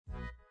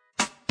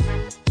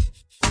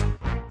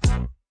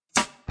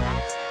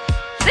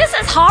This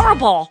is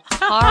horrible.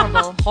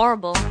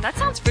 Horrible. That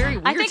sounds very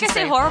weird. I think to I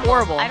say horrible.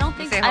 Horrible. I don't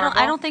think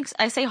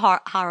I say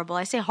horrible.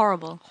 I say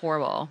horrible.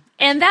 Horrible.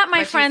 And that, my But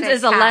you friends, say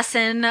is a cat.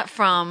 lesson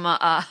from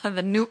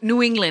the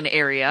New England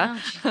area.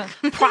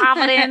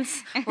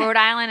 Providence, Rhode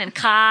Island, and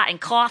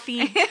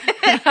coffee. Go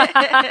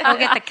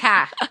get the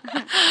cat.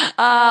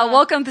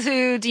 Welcome to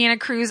Deanna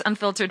Cruz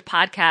Unfiltered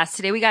Podcast.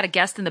 Today we got a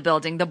guest in the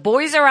building. The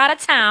boys are out of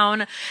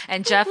town,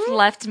 and Jeff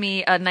left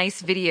me a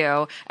nice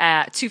video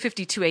at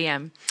 2:52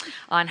 a.m.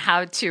 on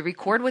how to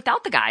record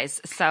without the guys.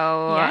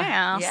 So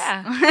Yes.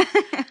 yeah,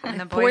 When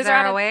the boys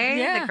are away,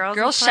 yeah, the girls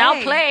girls will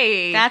shall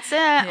play. That's it.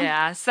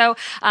 Yeah. So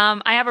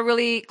I have a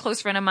really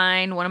close friend of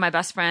mine, one of my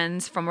best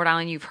friends from Rhode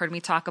Island. You've heard me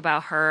talk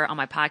about her on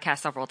my podcast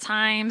several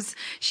times.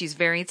 She's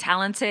very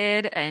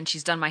talented, and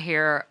she's done my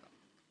hair.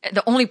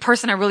 The only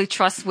person I really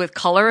trust with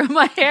color in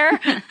my hair.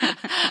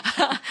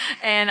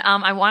 And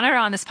I wanted her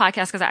on this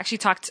podcast because I actually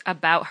talked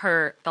about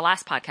her the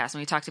last podcast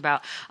when we talked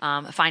about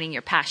finding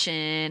your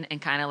passion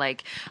and kind of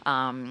like,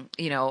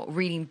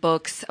 reading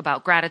books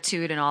about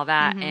gratitude and all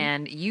that. Mm-hmm.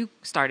 And you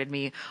started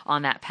me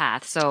on that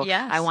path. So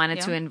Yes, I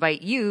wanted to yeah.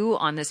 invite you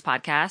on this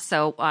podcast.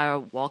 So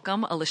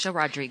welcome, Alicia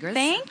Rodriguez.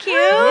 Thank you.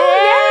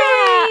 Yeah.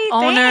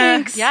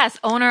 Yay,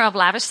 Owner of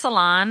Lavish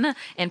Salon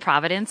in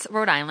Providence,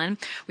 Rhode Island.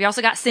 We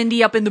also got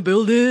Cindy up in the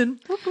building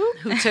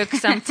who took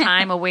some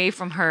time away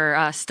from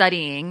her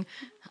studying.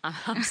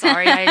 I'm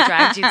sorry I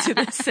dragged you to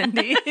this,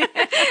 Cindy.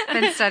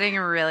 Been studying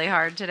really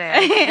hard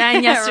today.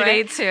 And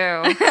yesterday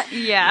too.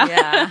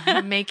 Yeah.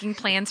 Yeah, making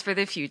plans for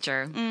the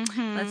future.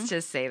 Let's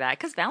just say that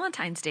because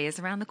Valentine's Day is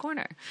around the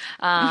corner.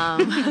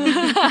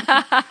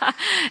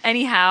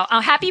 Anyhow,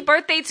 happy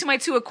birthday to my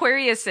two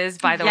Aquariuses,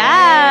 by the way.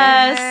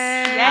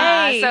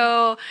 Yes. Yay.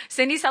 So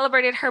Cindy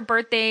celebrated her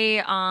birthday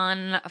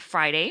on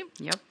Friday.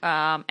 Yep.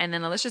 And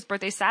then Alicia's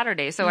birthday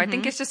Saturday. So I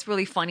think it's just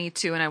really funny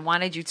too. And I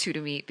wanted you two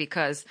to meet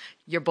because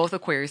you're both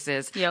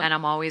Aquariuses. Yep. And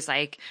I'm always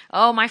like,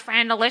 oh, my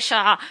friend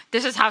Alicia,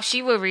 this is how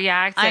she would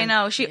react. I And-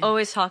 know. She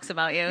always talks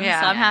about you.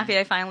 Yeah. So I'm happy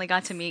I finally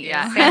got to meet you.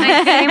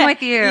 Yeah. Same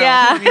with you.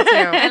 Yeah. Me too.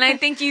 And I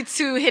think you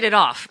two hit it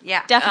off.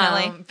 Yeah.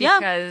 Definitely. Yeah.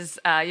 Because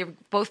you're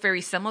both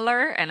very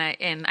similar,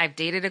 and I've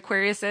dated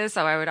Aquariuses,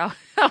 so I would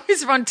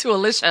always run to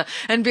Alicia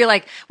and be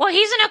like, "Well,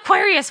 he's an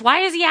Aquarius. Why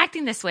is he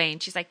acting this way?"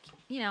 And she's like,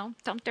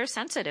 they're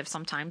sensitive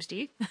sometimes,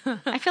 Dee.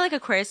 I feel like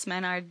Aquarius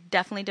men are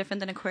definitely different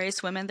than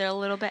Aquarius women. They're a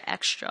little bit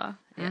extra.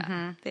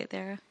 Yeah.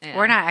 They're. Yeah.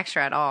 We're not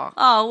extra at all.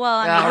 Oh well,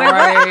 I mean,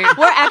 Yeah, right.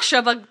 we're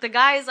extra, but the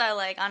guys are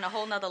like on a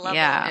whole nother level.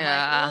 Yeah.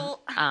 I'm like,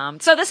 Yeah. "Ooh."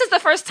 So this is the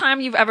first time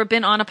you've ever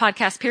been on a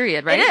podcast,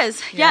 period, right? It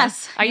is.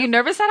 Yes. Are you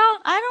nervous at all?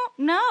 I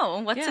don't know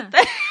what's Yeah.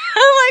 it.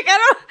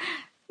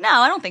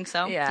 I don't think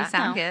so. Yeah. You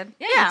sound No. good.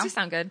 Yeah, Yeah. you do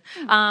sound good.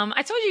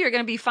 I told you you're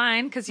going to be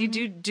fine because you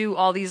do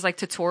all these like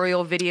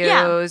tutorial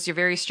videos. You're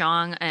very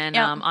strong and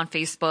Yeah. on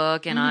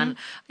Facebook and on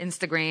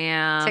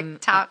Instagram,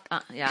 TikTok.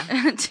 Yeah,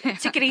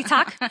 Tickety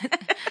Tock.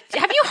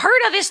 Have you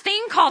heard of this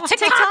thing called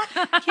TikTok?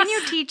 Can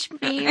you teach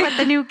me what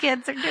the new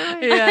kids are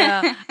doing?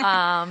 Yeah.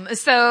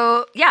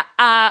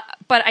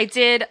 But I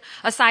did,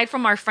 aside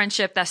from our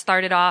friendship that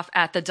started off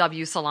at the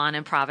W Salon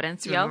in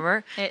Providence, Yep.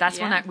 remember? That's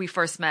when Yeah. we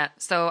first met.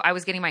 So I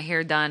was getting my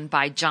hair done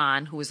by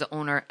John, who was the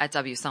owner at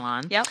W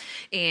Salon. Yep.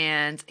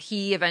 And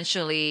he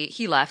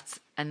left.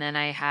 And then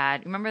I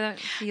had, remember that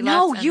he left?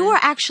 No, and you then- were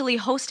actually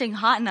hosting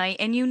Hot Night,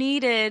 and you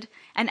needed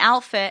an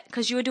outfit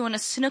because you were doing a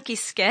Snooki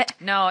skit.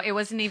 No, it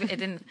wasn't even, it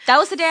didn't. That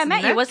was the day I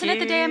met you, wasn't it?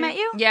 The day I met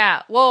you.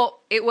 Yeah. Well,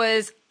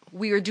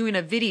 we were doing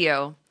a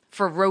video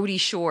for Rhody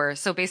Shore.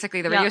 So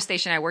basically the radio Yeah.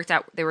 station I worked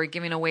at, they were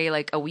giving away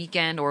like a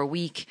weekend or a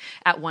week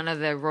at one of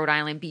the Rhode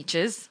Island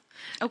beaches.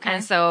 Okay.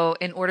 And so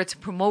in order to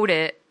promote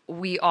it,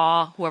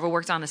 whoever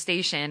worked on the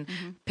station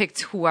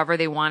picked whoever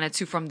they wanted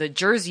to from the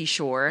Jersey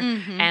Shore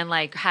and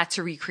like had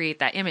to recreate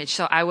that image.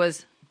 So I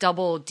was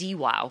double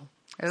D-Wow.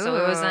 So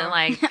it wasn't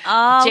like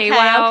Oh, okay,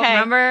 J-Wow, okay.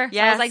 remember? So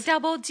I Yes. was like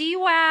double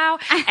D-Wow.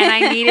 And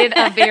I needed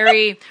a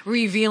very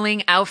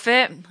revealing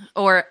outfit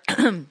or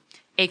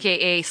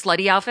AKA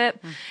slutty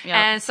outfit. Yep.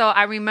 And so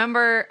I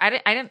remember, I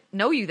didn't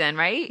know you then,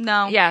 right?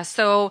 No. Yeah.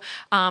 So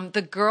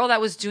the girl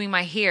that was doing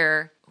my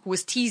hair, who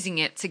was teasing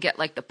it to get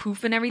like the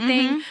poof and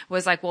everything,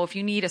 was like, well, if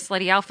you need a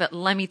slutty outfit,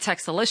 let me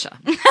text Alicia.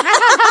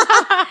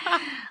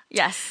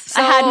 Yes,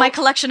 I had my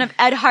collection of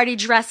Ed Hardy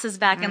dresses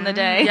back in the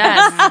day.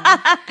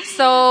 Yes.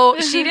 So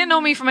she didn't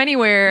know me from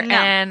anywhere. No.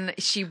 And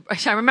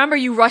I remember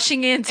you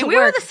rushing in to And we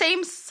work. were the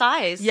same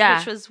size, Yeah.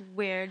 which was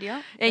weird.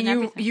 Yeah, and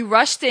everything. you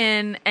rushed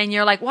in and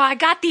you're like, well, I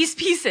got these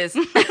pieces.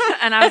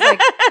 And I was like,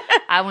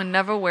 I would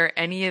never wear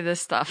any of this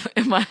stuff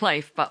in my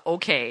life, but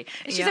okay.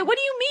 And she Yeah. said, what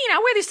do you mean? I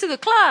wear these to the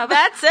club.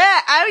 That's it.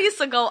 I used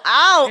to go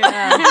out.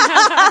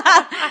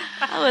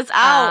 I was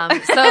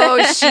out.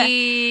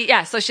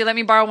 So she let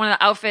me borrow one of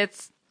the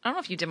outfits. I don't know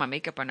if you did my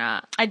makeup or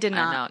not. I did I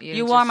know, not. you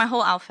You just- wore my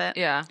whole outfit.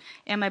 Yeah.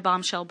 And my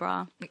bombshell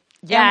bra.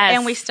 Yes.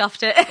 And we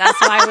stuffed it.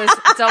 That's why I was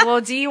double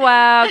D.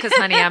 Wow, because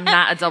honey, I'm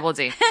not a double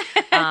D.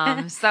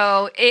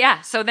 So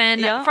then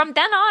Yeah. from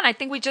then on, I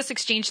think we just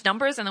exchanged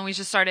numbers, and then we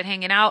just started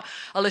hanging out.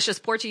 Alicia's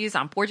Portuguese,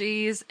 I'm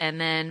Portuguese, and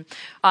then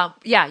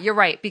you're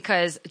right,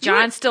 because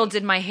John still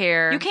did my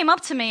hair. You came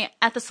up to me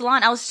at the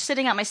salon. I was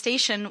sitting at my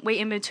station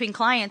waiting between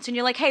clients, and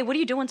you're like, "Hey, what are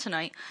you doing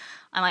tonight?"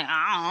 I'm like,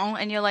 "I don't know."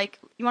 And you're like,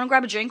 "You want to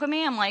grab a drink with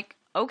me?" I'm like,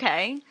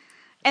 "Okay."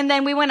 And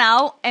then we went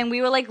out, and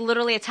we were like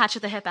literally attached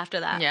at the hip after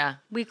that. Yeah.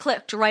 We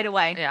clicked right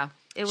away. Yeah.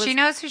 It was. She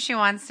knows who she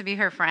wants to be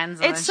her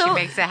friends, and It's then so-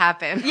 she makes it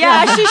happen.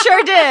 Yeah, she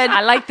sure did.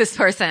 I like this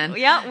person.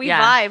 Yeah, we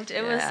vibed.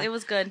 It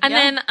was good.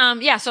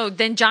 And Yeah. so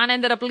then John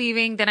ended up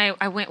leaving. Then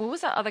I went, what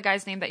was that other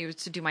guy's name that used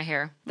to do my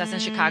hair? That's in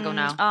Chicago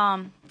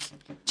now.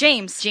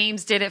 James.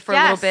 James did it for a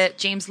Yes. little bit.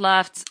 James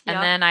left. And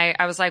Yep. then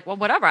I was like, well,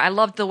 whatever. I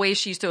loved the way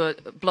she used to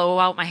blow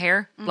out my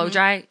hair, blow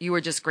dry. You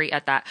were just great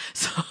at that.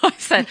 So I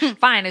said,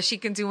 fine, if she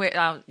can do it,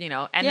 And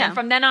Yeah. then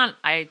from then on,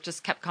 I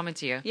just kept coming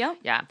to you. Yep.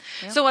 Yeah.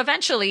 So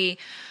eventually,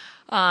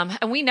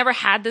 and we never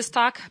had this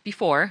talk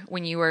before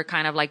when you were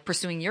kind of like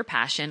pursuing your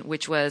passion,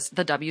 which was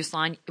the W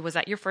salon. Was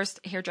that your first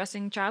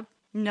hairdressing job?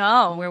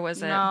 No. Where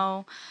was it?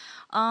 No.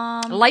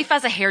 Life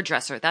as a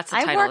hairdresser. That's the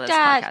I title of worked this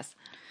at- podcast.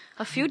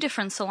 A few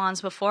different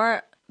salons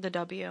before the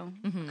W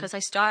because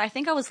I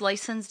think I was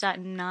licensed at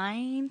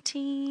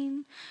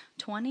 19,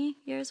 20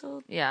 years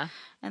old, Yeah.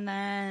 and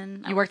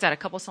then You worked at a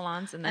couple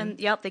salons and then. and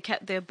yep,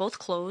 they're both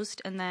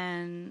closed, and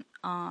then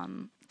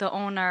the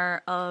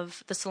owner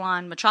of the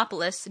salon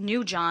Metropolis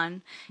knew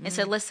John and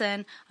said,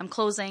 "Listen, I'm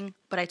closing,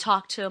 but I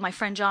talked to my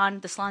friend John.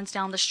 The salon's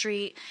down the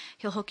street.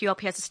 He'll hook you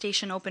up. He has a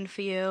station open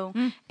for you."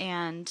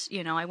 And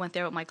I went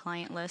there with my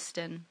client list,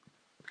 and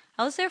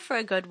I was there for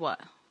a good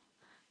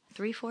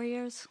 3-4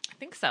 years. I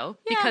think so.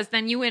 Yeah. Because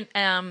then you went,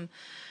 I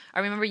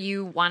remember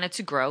you wanted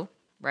to grow,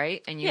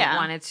 right? And you Yeah.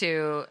 wanted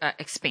to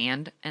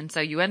expand. And so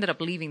you ended up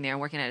leaving there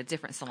and working at a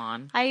different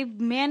salon. I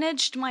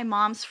managed my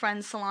mom's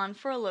friend's salon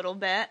for a little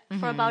bit,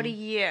 for about a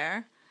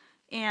year,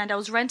 and I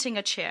was renting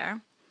a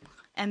chair.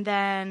 And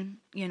then,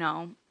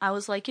 I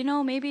was like,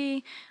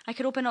 maybe I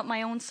could open up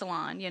my own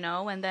salon,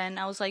 and then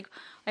I was like,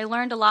 I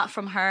learned a lot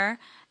from her.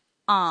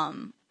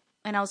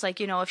 And I was like,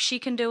 if she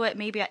can do it,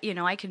 maybe,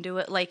 I can do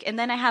it. And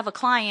then I have a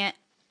client,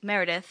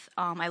 Meredith.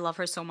 I love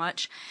her so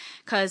much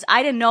because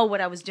I didn't know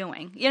what I was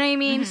doing. You know what I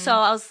mean?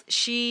 So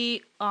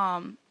she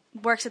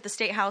works at the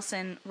State House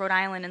in Rhode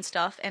Island and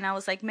stuff. And I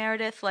was like,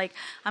 Meredith,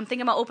 I'm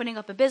thinking about opening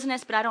up a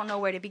business, but I don't know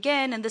where to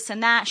begin and this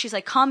and that. She's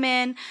like, come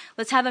in,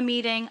 let's have a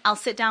meeting. I'll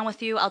sit down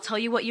with you. I'll tell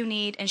you what you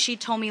need. And she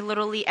told me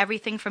literally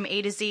everything from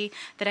A to Z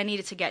that I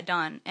needed to get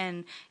done.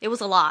 And it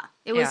was a lot.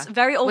 It was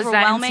very overwhelming.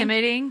 Was that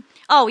intimidating?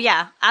 Oh,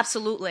 yeah,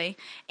 absolutely.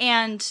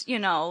 And,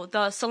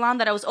 the salon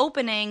that I was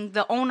opening,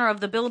 the owner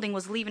of the building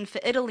was leaving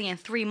for Italy in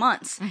 3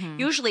 months.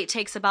 Usually it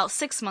takes about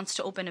 6 months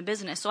to open a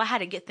business. So I had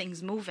to get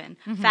things moving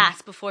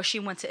fast before she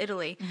went to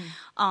Italy.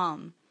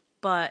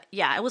 But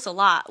yeah, it was a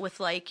lot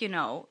with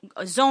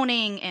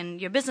zoning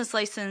and your business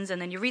license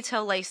and then your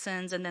retail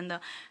license and then the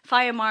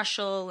fire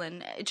marshal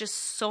and just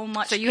so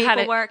much So you had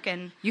paperwork. to,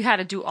 And you had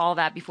to do all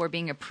that before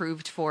being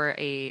approved for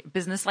a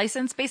business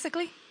license,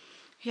 basically?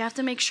 you have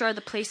to make sure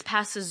the place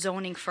passes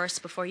zoning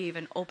first before you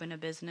even open a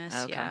business.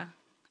 Okay. Yeah.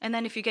 And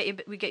then if you get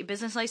your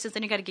business license,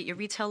 then you got to get your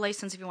retail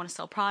license if you want to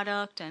sell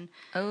product. And,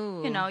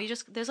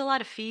 there's a lot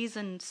of fees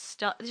and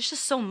stuff. There's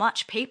just so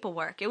much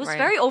paperwork. It was Right.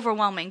 very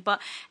overwhelming,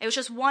 but it was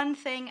just one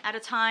thing at a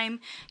time,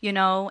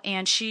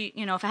 and she,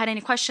 if I had any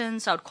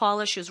questions, I would call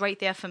her. She was right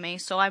there for me.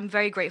 So I'm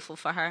very grateful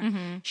for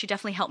her. She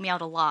definitely helped me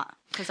out a lot.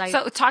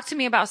 So talk to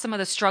me about some of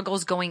the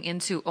struggles going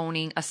into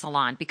owning a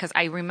salon, because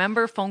I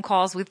remember phone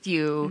calls with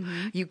you,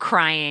 you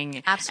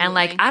crying.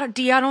 Absolutely. And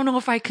I don't know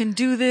if I can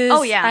do this.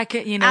 Oh, yeah. I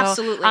can,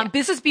 Absolutely.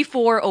 This is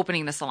before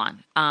opening the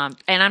salon. And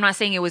I'm not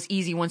saying it was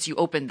easy once you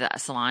opened the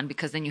salon,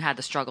 because then you had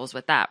the struggles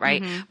with that,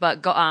 right?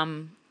 But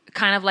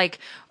kind of like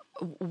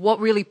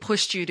what really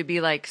pushed you to be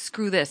like,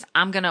 screw this,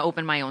 I'm going to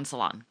open my own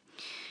salon?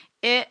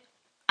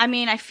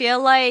 I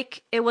feel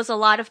like it was a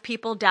lot of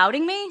people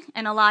doubting me,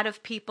 and I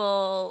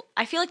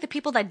feel like the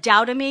people that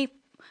doubted me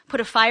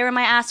put a fire in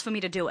my ass for me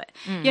to do it.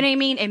 You know what I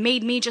mean? It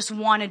made me just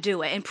want to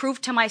do it and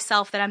prove to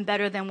myself that I'm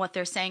better than what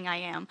they're saying I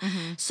am.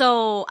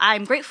 So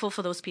I'm grateful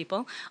for those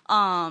people.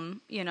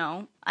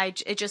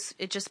 It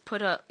just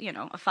put a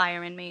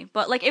fire in me.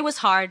 But it was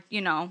hard,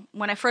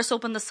 when I first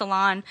opened the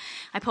salon,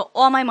 I put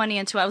all my money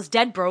into it. I was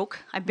dead broke.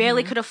 I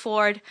barely could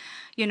afford,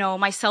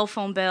 my cell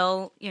phone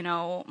bill.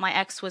 My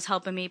ex was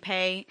helping me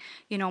pay,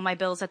 my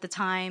bills at the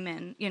time.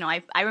 And,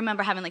 I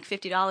remember having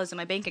 $50 in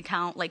my bank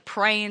account,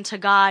 praying to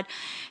God,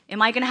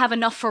 am I going to have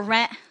enough for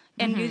rent?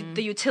 And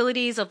the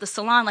utilities of the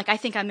salon, I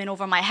think I'm in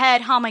over my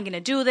head. How am I going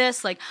to do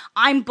this?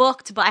 I'm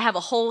booked, but I have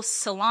a whole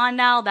salon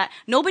now that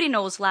nobody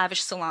knows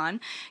Lavish Salon.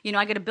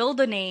 I got to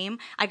build a name.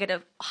 I got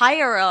to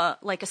hire a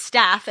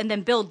staff and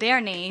then build their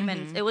name.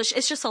 And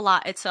it's just a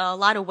lot. It's a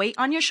lot of weight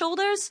on your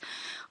shoulders.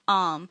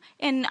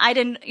 And I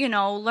didn't,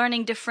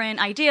 learning different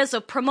ideas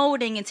of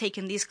promoting and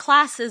taking these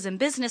classes and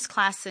business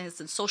classes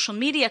and social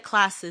media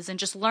classes and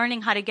just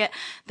learning how to get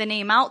the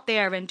name out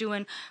there and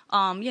doing,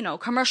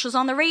 commercials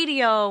on the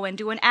radio and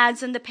doing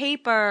ads in the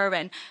paper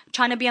and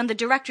trying to be on the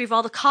directory of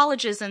all the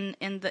colleges and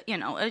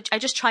I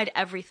just tried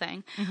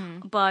everything.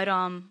 But,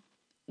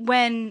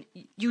 when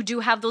you do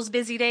have those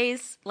busy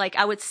days, like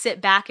I would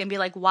sit back and be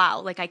like,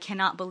 wow, like I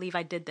cannot believe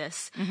I did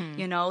this,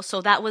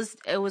 so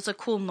it was a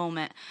cool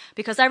moment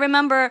because I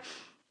remember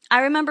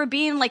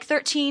being like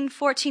 13,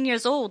 14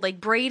 years old,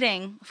 like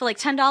braiding for like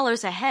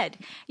 $10 a head,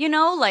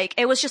 like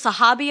it was just a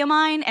hobby of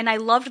mine. And I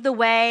loved the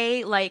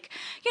way, like,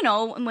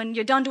 when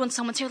you're done doing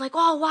someone's hair, like,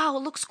 oh, wow,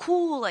 it looks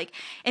cool. Like,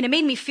 and it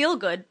made me feel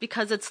good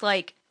because it's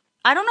like,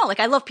 I don't know, like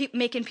I love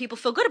making people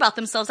feel good about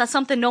themselves. That's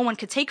something no one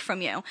could take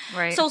from you.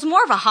 Right. So it's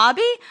more of a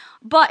hobby,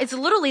 but it's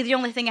literally the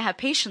only thing I have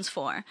patience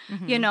for.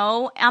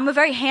 I'm a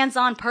very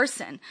hands-on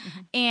person.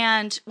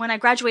 And when I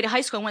graduated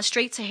high school, I went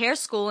straight to hair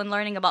school and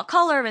learning about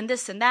color and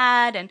this and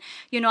that. And,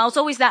 I was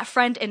always that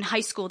friend in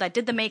high school that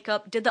did the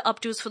makeup, did the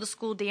updos for the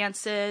school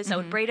dances. I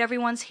would braid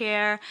everyone's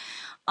hair.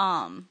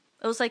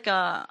 It was like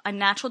a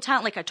natural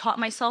talent. Like I taught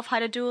myself how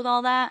to do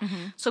all that.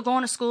 So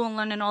going to school and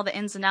learning all the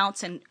ins and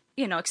outs and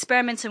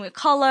experimenting with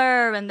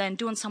color and then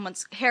doing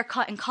someone's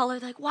haircut and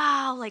color, like,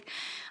 wow, like,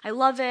 I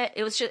love it.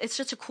 It's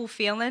just a cool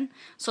feeling.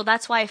 So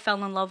that's why I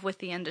fell in love with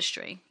the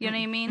industry. You know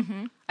what I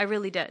mean? I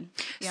really did.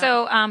 Yeah.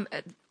 So,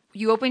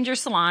 you opened your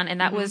salon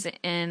and that was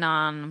in,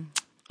 on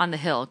the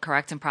Hill,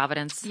 correct? In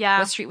Providence? Yeah.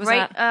 What street was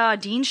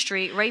that? Dean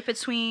Street, right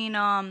between,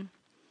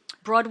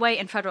 Broadway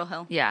and Federal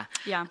Hill. Yeah.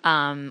 Yeah.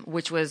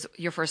 Which was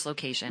your first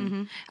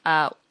location.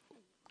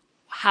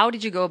 How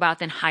did you go about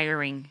then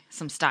hiring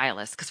some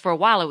stylists? Because for a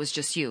while it was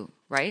just you,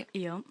 right?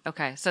 Yeah.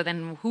 Okay. So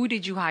then who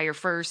did you hire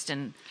first?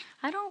 And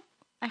I don't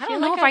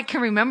know if I can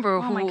remember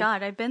who. Oh my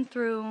God. I've been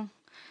through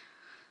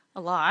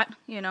a lot,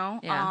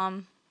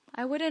 Yeah.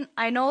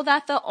 I know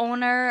that the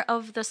owner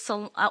of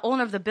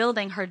the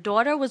building, her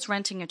daughter was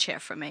renting a chair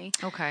for me.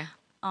 Okay.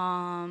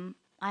 I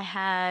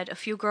had a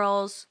few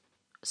girls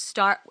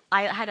I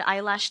had an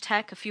eyelash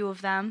tech, a few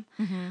of them.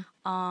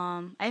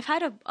 I've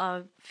had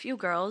a few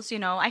girls,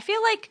 I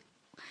feel like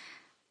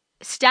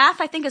staff,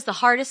 I think, is the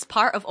hardest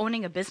part of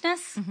owning a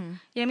business. You know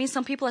what I mean?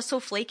 Some people are so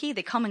flaky,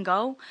 they come and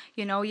go,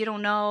 you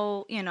don't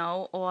know,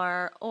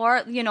 or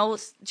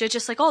they're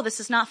just like, oh,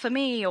 this is not for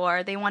me,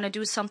 or they want to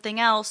do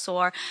something else,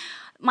 or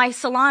my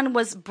salon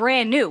was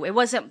brand new. It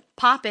wasn't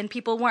popping.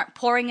 People weren't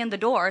pouring in the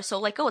door. So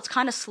like, oh, it's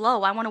kind of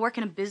slow. I want to work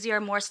in a busier,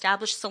 more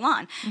established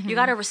salon. You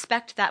got to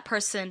respect that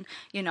person.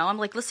 I'm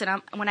like,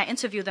 listen, when I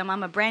interview them,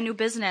 I'm a brand new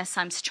business.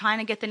 I'm trying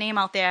to get the name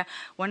out there.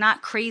 We're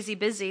not crazy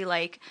busy.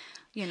 Like,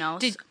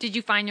 Did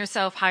you find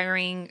yourself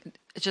hiring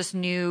just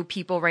new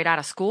people right out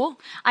of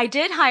school? I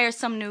did hire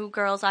some new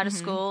girls out of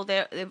school.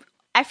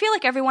 I feel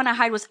like everyone I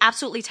hired was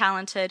absolutely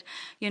talented.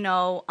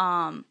 Every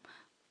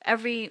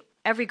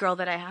girl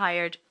that I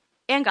hired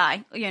and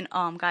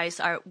guys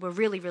were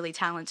really, really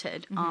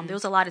talented. There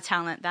was a lot of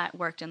talent that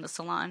worked in the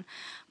salon,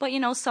 but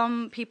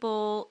some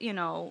people,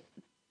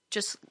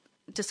 just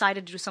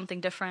decided to do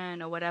something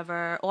different or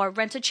whatever, or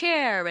rent a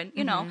chair and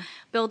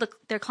build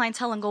their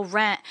clientele and go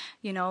rent.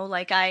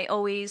 Like I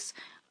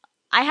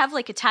have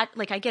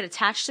like I get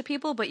attached to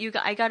people, but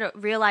I gotta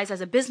realize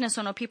as a business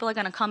owner, people are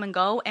gonna come and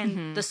go,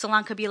 and the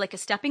salon could be like a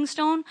stepping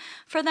stone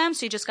for them.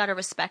 So you just gotta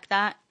respect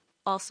that.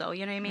 Also,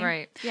 you know what I mean?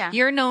 Right. Yeah.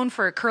 You're known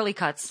for curly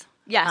cuts.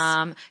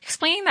 Yes.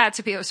 Explain that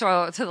to people,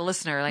 to the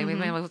listener. Like,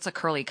 what's a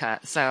curly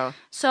cut? So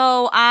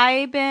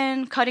I've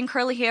been cutting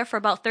curly hair for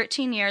about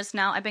 13 years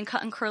now. I've been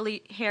cutting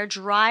curly hair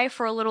dry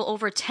for a little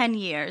over 10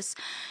 years.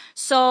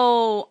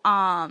 So,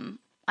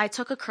 I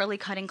took a curly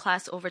cutting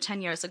class over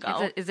 10 years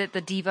ago. Is it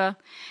the Diva?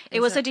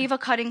 It was a Diva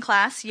cutting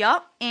class,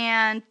 yup.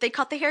 And they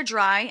cut the hair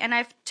dry. And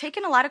I've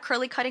taken a lot of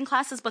curly cutting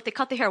classes, but they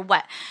cut the hair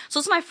wet. So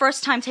it's my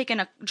first time taking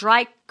a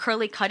dry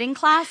curly cutting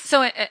class.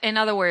 So in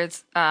other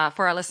words,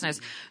 for our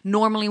listeners,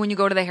 normally when you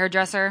go to the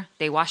hairdresser,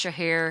 they wash your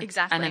hair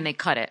exactly, and then they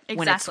cut it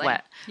when it's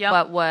wet. Yep.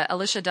 But what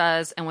Alicia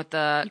does, and with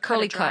the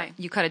curly cut,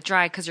 you cut it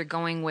dry because you're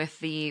going with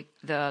the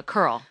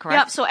curl, correct?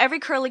 Yep. So every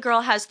curly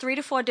girl has 3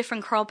 to 4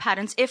 different curl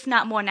patterns, if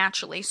not more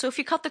naturally. So if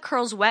you cut the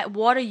curls wet,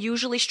 water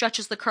usually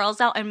stretches the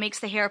curls out and makes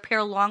the hair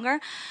appear longer.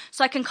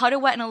 So I can cut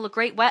it wet and it'll look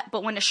great wet,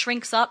 but when it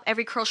shrinks up,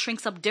 every curl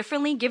shrinks up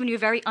differently, giving you a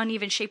very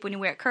uneven shape when you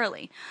wear it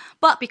curly.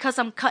 But because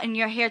I'm cutting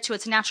your hair to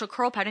its natural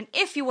curl pattern,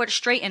 if you were to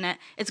straighten it,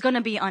 it's going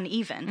to be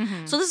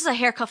uneven. So this is a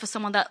haircut for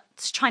someone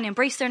that's trying to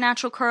embrace their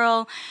natural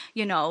curl,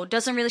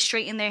 doesn't really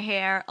straighten their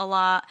hair a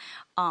lot.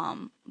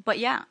 But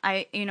yeah,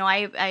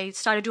 I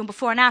started doing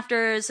before and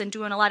afters and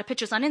doing a lot of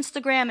pictures on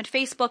Instagram and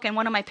Facebook, and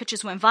one of my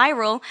pictures went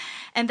viral,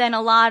 and then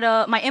a lot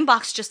of my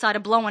inbox just started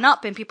blowing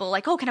up, and people were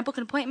like, oh, can I book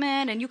an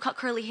appointment? And you cut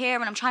curly hair,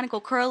 and I'm trying to go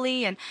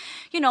curly, and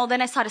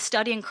then I started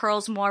studying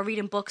curls more,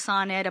 reading books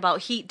on it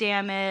about heat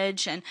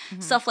damage and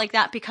stuff like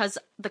that, because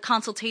the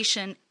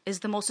consultation is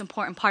the most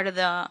important part of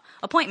the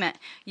appointment.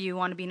 You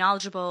want to be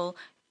knowledgeable,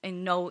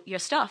 and know your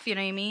stuff, you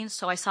know what I mean?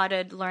 So I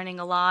started learning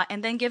a lot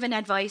and then giving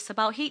advice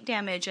about heat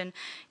damage and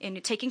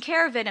taking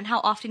care of it and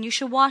how often you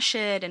should wash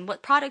it and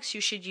what products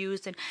you should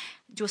use and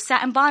do a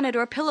satin bonnet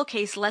or a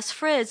pillowcase, less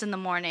frizz in the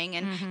morning,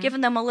 and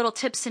giving them a little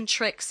tips and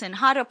tricks and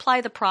how to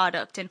apply the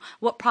product and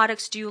what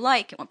products do you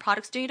like and what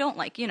products do you don't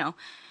like, you know.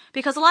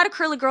 Because a lot of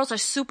curly girls are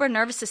super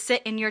nervous to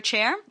sit in your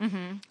chair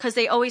because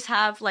they always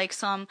have like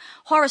some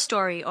horror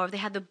story or they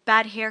had the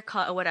bad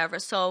haircut or whatever.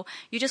 So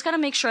you just got to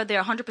make sure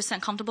they're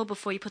 100% comfortable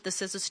before you put the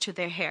scissors to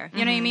their hair.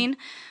 You know what I mean?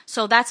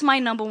 So that's my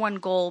number one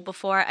goal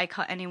before I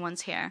cut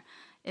anyone's hair,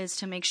 is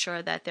to make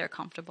sure that they're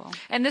comfortable.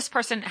 And this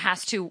person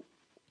has to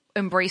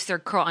embrace their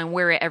curl and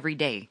wear it every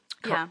day.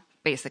 Yeah.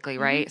 Basically,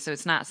 right? So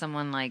it's not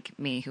someone like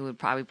me who would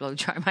probably blow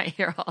dry my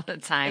hair all the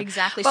time.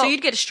 Exactly. But, so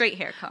you'd get a straight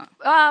haircut.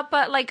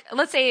 But like,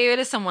 let's say it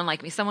is someone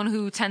like me, someone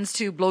who tends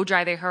to blow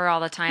dry their hair all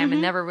the time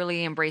and never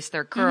really embrace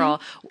their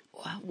curl.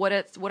 What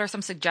are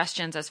some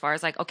suggestions as far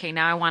as like, okay,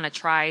 now I want to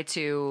try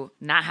to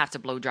not have to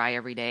blow dry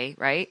every day,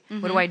 right?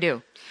 What do I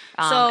do?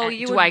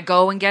 Do I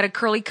go and get a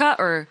curly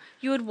cut, or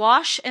you would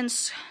wash and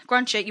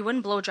scrunch it. You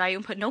wouldn't blow dry. You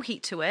wouldn't put no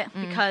heat to it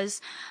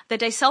because the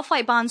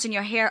disulfide bonds in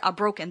your hair are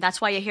broken. That's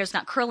why your hair's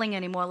not curling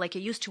anymore like it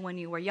used to when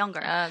you were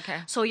younger.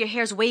 Okay. So your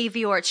hair's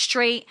wavy or it's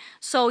straight.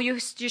 So you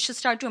should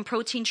start doing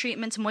protein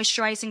treatments,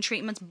 moisturizing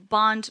treatments,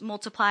 bond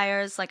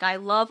multipliers. Like I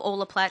love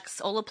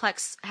Olaplex.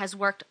 Olaplex has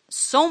worked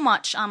so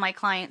much on my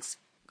clients'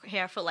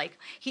 hair for like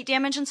heat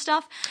damage and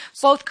stuff.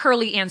 both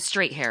curly and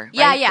straight hair?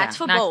 Right? Yeah, it's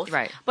for both.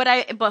 Right.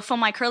 But for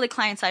my curly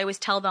clients, I always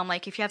tell them,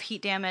 like, if you have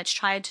heat damage,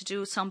 try to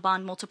do some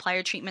bond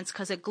multiplier treatments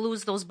because it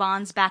glues those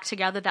bonds back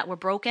together that were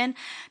broken,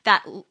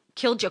 that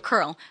killed your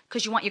curl,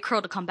 because you want your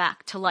curl to come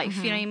back to life.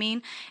 You know what I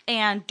mean?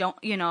 And don't,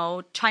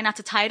 try not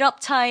to tie it up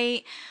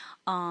tight.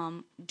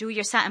 Do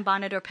your satin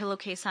bonnet or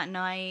pillowcase at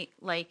night,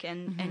 like,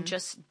 and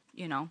just,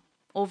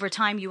 over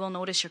time, you will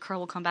notice your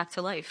curl will come back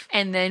to life.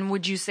 And then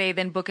would you say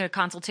then book a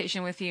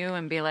consultation with you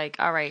and be like,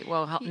 all right,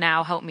 well,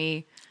 now help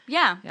me.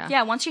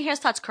 Yeah. Once your hair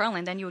starts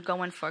curling, then you would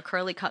go in for a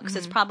curly cut because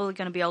it's probably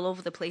going to be all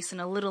over the place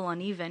and a little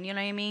uneven. You know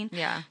what I mean?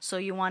 Yeah. So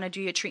you want to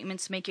do your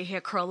treatments, make your hair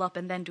curl up,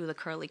 and then do the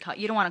curly cut.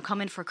 You don't want to come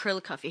in for a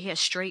curly cut if your hair's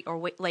straight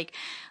or like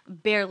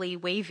barely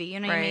wavy. You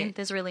know what I mean?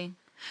 There's really...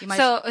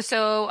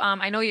 So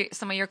I know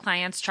some of your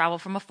clients travel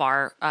from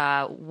afar.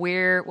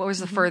 What was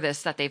the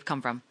furthest that they've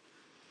come from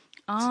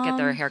to get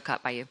their hair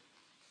cut by you?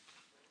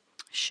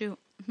 Shoot.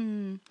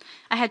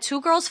 I had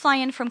 2 girls fly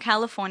in from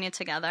California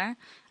together.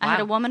 I had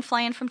a woman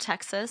fly in from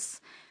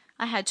Texas.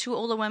 I had 2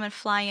 older women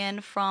fly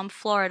in from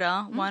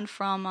Florida. One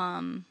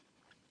from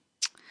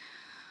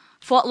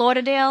Fort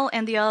Lauderdale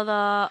and the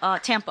other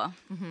Tampa.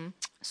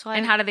 So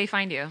And how do they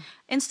find you?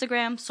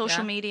 Instagram,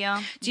 social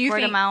media, Do you word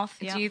think, of mouth.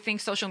 Do you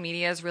think social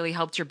media has really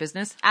helped your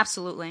business?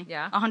 Absolutely.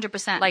 Yeah.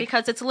 100%.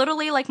 Because it's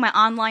literally like my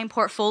online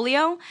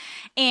portfolio,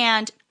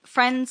 and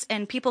friends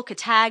and people could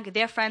tag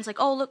their friends like,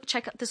 oh, look,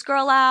 check this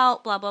girl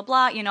out, blah, blah,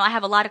 blah. I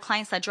have a lot of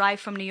clients that drive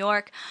from New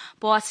York,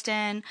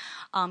 Boston,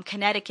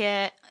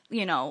 Connecticut,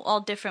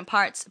 all different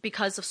parts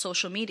because of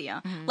social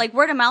media. Like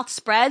word of mouth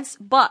spreads,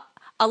 but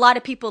a lot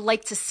of people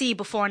like to see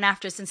before and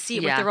afters and see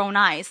it with their own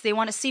eyes. They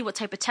want to see what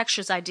type of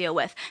textures I deal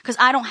with because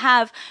I don't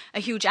have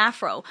a huge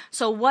afro.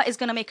 So what is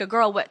going to make a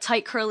girl with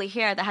tight curly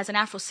hair that has an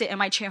afro sit in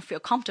my chair and feel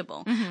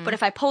comfortable? But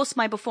if I post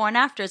my before and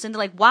afters and they're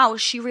like, wow,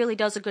 she really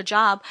does a good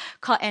job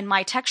cutting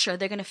my texture,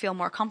 they're going to feel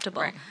more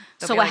comfortable. Right.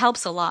 So it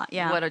helps a lot.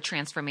 Yeah. What a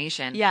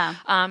transformation. Yeah.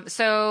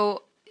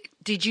 So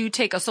did you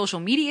take a social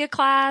media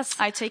class?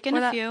 I taken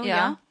a few.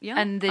 Yeah.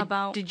 And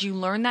did you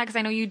learn that? Because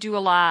I know you do a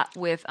lot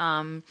with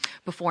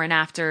before and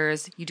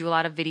afters. You do a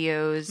lot of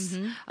videos.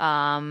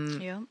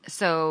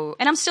 So,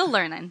 and I'm still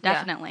learning,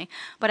 definitely.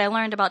 But I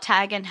learned about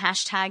tagging,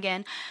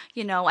 hashtagging.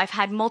 I've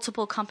had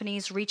multiple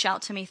companies reach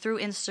out to me through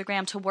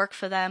Instagram to work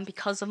for them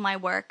because of my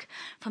work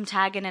from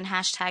tagging and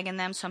hashtagging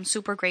them. So I'm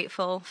super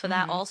grateful for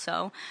that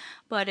also.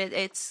 But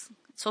it's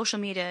social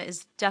media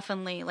is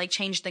definitely like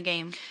changed the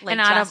game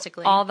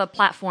drastically. Out of all the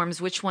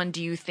platforms, which one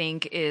do you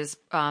think is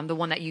the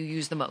one that you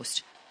use the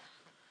most?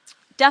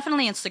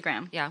 Definitely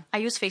Instagram. Yeah. I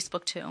use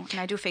Facebook too, and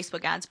I do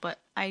Facebook ads, but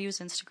I use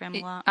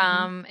Instagram a lot.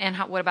 And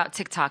what about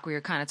TikTok? We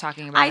were kind of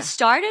talking about. I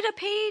started a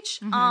page.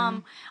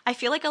 I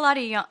feel like a lot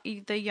of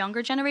the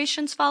younger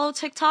generations follow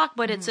TikTok,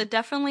 but it's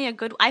definitely a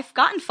good. I've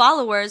gotten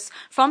followers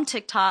from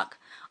TikTok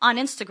on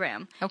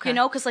Instagram. Okay.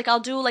 Because like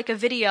I'll do like a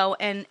video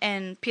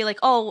and be like,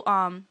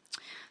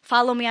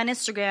 follow me on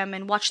Instagram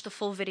and watch the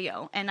full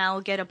video, and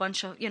I'll get a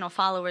bunch of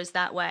followers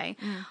that way.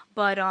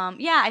 But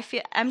I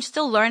feel I'm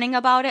still learning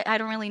about it. I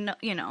don't really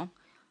know.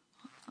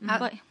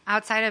 But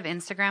Outside of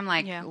Instagram,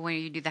 like when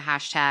you do the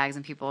hashtags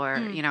and people are,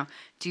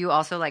 do you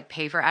also like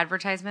pay for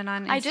advertisement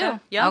on Insta? I do.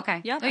 Yeah.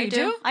 Okay. Yeah. Oh, you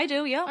do? I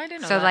do. Yeah. I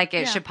didn't know So that. like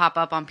it should pop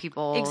up on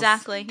people's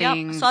exactly.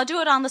 things. Yeah. So I'll do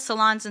it on the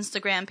salon's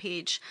Instagram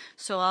page.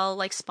 So I'll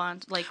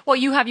Well,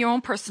 you have your own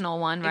personal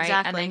one, right?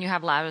 Exactly. And then you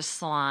have Lavish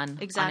Salon on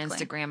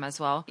Exactly. Instagram as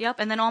well. Yep.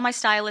 And then all my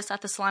stylists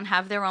at the salon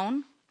have their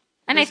own.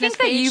 And I think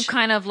business that you page.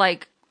 kind of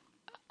like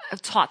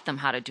taught them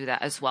how to do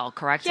that as well,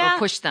 correct? Yeah. Or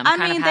pushed them. I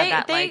kind mean, of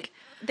had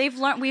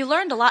that we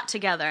learned a lot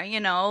together,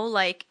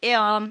 like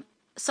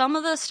some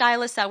of the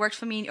stylists that worked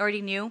for me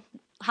already knew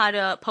how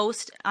to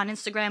post on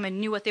Instagram and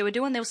knew what they were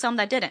doing. There was some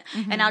that didn't.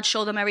 And I'd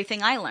show them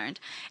everything I learned.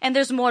 And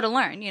there's more to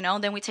learn, you know.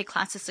 Then we take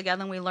classes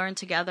together and we learn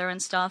together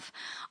and stuff.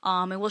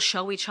 And we'll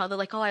show each other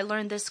like, oh, I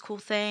learned this cool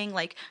thing.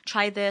 Like,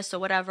 try this or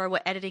whatever. We're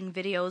editing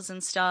videos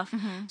and stuff.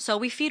 So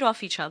we feed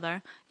off each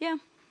other. Yeah.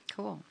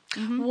 Cool.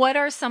 What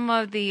are some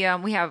of the,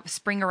 we have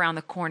spring around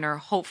the corner,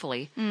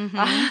 hopefully.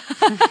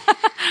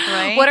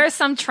 Right? What are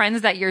some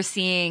trends that you're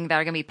seeing that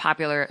are going to be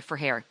popular for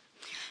hair?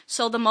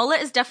 So the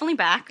mullet is definitely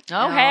back.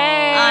 Oh,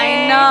 hey.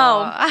 I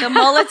know. The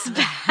mullet's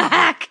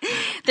back.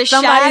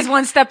 Somebody's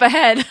one step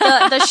ahead.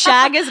 The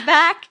shag is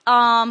back.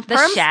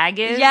 The shag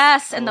is?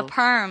 Yes, and the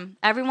perm.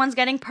 Everyone's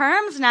getting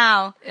perms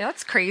now.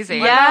 That's crazy.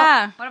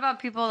 Yeah. What about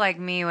people like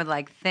me with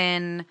like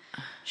thin,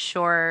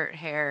 short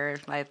hair,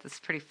 like it's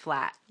pretty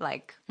flat?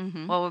 Like,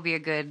 what would be a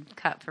good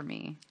cut for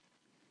me?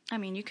 I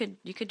mean, you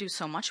could do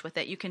so much with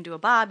it. You can do a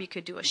bob. You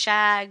could do a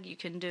shag. You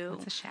can do.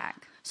 What's a shag?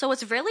 So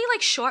it's really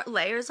like short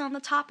layers on the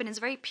top, and it's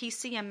very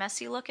piecey and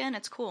messy looking.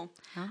 It's cool.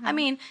 I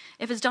mean,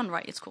 if it's done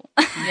right, it's cool.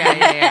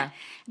 Yeah.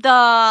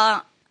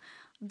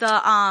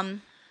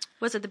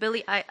 Was it the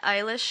Billie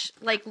Eilish?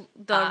 Like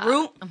the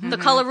root, the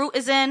color root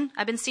is in.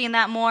 I've been seeing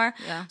that more.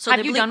 Yeah. So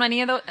have you done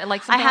any of those?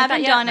 Like something I haven't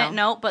like that done it,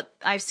 no, but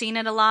I've seen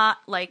it a lot.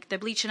 Like they're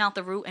bleaching out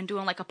the root and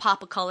doing like a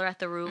pop of color at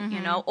the root, you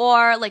know,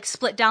 or like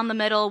split down the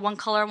middle, one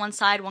color on one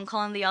side, one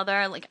color on the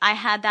other. Like I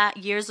had that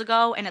years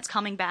ago, and it's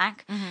coming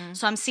back.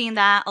 So I'm seeing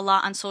that a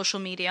lot on social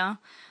media.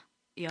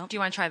 Yep. Do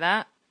you want to try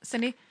that,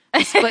 Cindy?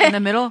 Split in the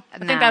middle. I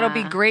think that'll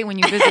be great when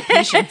you visit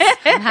patients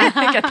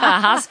at the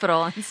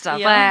hospital and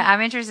stuff. Yeah. But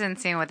I'm interested in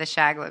seeing what the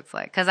shag looks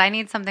like because I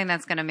need something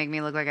that's going to make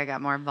me look like I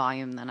got more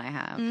volume than I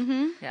have.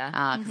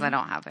 Yeah. Because I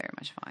don't have very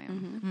much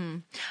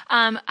volume.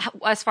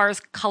 As far as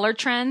color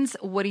trends,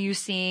 what are you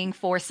seeing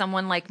for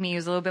someone like me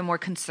who's a little bit more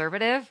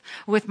conservative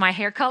with my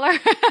hair color?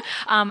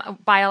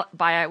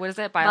 What is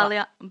it?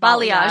 Balayage.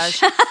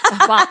 Balayage.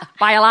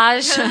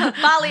 Balayage.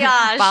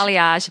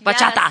 Balayage.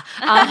 Bachata.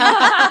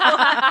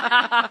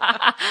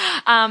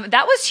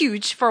 That was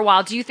huge for a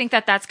while. Do you think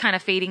that that's kind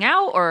of fading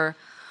out, or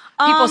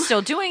people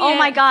still doing it? Oh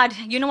my God.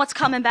 You know what's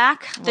coming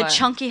back? The What?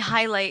 chunky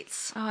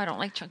highlights. Oh, I don't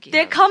like chunky.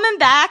 They're hair. coming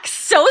back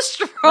so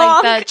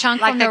strong. Like the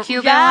chunk Like from the the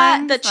Cuban Yeah,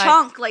 ones? the Like-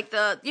 chunk, like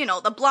the, you know,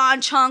 the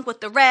blonde chunk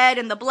with the red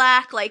and the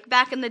black, like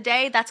back in the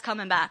day, that's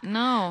coming back.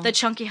 No. The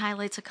chunky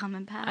highlights are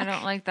coming back. I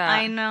don't like that.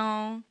 I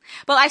know.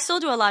 But I still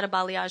do a lot of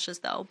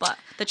balayages though, but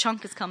the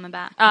chunk is coming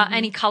back.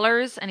 Any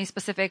colors? Any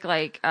specific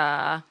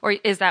or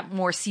is that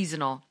more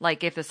seasonal?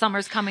 Like if the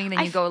summer's coming,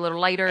 then you go a little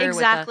lighter.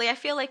 Exactly. I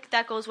feel like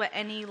that goes with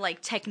any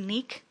like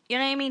technique. You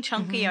know what I mean?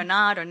 Chunky or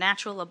not, or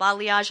natural or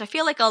balayage. I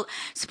feel like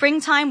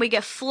springtime we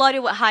get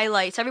flooded with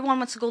highlights. Everyone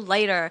wants to go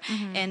lighter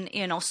and,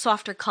 you know,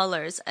 softer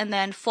colors. And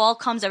then fall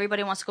comes,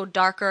 everybody wants to go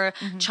darker,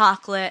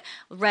 chocolate,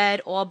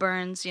 red,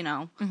 auburns, you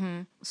know.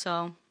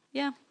 So,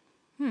 yeah.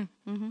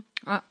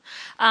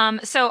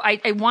 So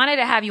I wanted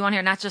to have you on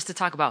here not just to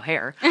talk about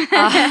hair,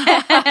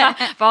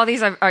 but all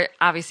these are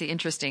obviously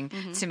interesting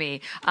to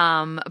me.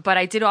 But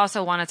I did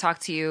also want to talk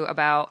to you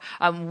about,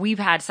 we've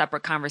had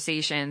separate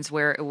conversations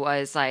where it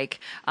was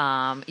like,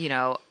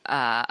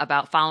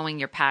 about following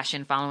your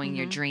passion, following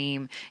your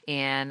dream.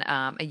 And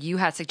you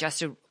had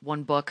suggested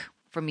one book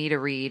for me to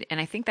read.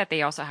 And I think that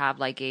they also have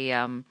like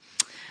a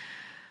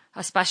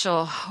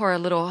special or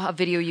a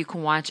video you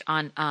can watch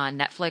on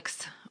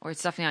Netflix. Or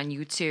it's definitely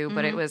on YouTube,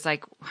 but it was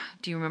like,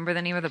 do you remember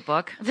the name of the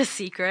book? The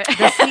Secret.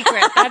 The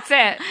Secret. That's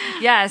it.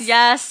 Yes.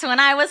 Yes.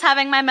 When I was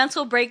having my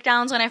mental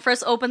breakdowns when I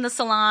first opened the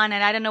salon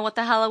and I didn't know what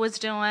the hell I was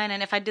doing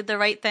and if I did the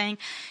right thing,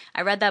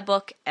 I read that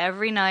book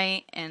every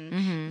night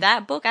and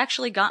that book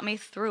actually got me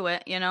through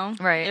it, you know?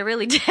 Right. It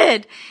really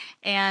did.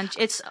 And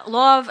it's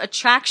law of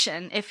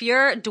attraction. If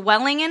you're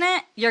dwelling in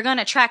it, you're going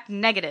to attract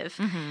negative.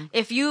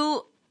 If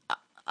you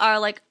are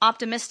like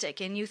optimistic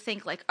and you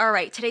think like, all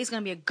right, today's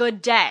going to be a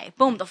good day.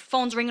 Boom, the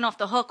phone's ringing off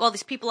the hook. All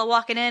these people are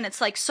walking in. It's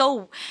like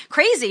so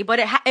crazy, but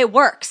it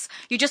works.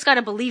 You just got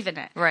to believe in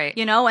it. Right.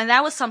 You know, and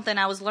that was something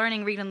I was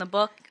learning reading the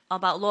book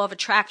about law of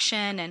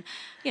attraction and,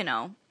 you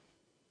know,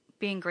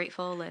 being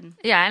grateful and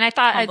yeah, and I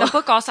thought the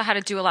book also had to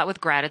do a lot with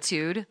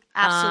gratitude.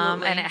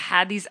 Absolutely. And it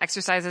had these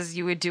exercises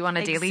you would do on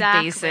a daily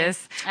Exactly.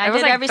 basis. I it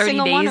was did like every 30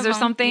 single one days of or them.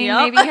 something Yep.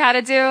 maybe you had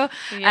to do. Yep.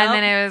 And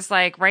then it was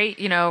like,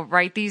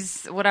 write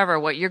these, whatever,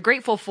 what you're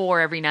grateful for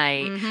every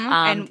night.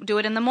 and do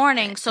it in the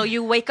morning. So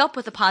you wake up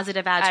with a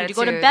positive attitude. You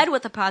go to Attitude. bed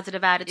with a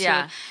positive attitude.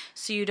 Yeah.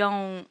 So you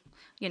don't,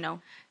 you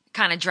know.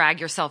 Kind of drag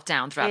yourself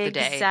down throughout the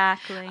day.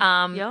 Exactly.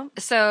 Yep.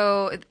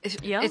 So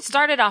Yep. it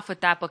started off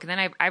with that book, and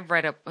then I've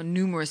read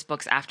numerous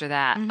books after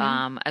that,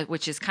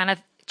 which is kind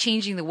of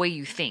changing the way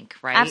you think,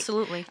 right?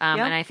 Absolutely. Yep.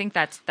 And I think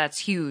that's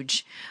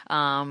huge.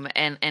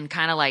 And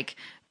kind of like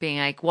being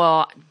like,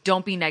 well,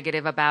 don't be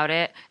negative about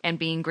it, and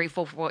being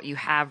grateful for what you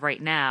have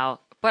right now,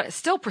 but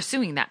still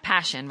pursuing that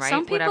passion, right?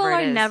 Some people Whatever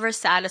are it is. never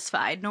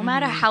satisfied, no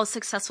matter how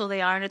successful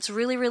they are. And it's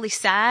really, really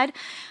sad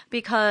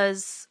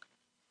because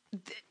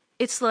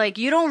it's like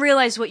you don't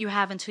realize what you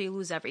have until you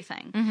lose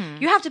everything.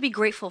 You have to be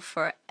grateful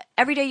for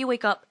every day you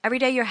wake up, every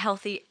day you're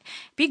healthy.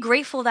 Be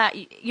grateful that,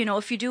 you know,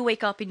 if you do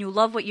wake up and you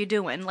love what you're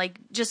doing, like,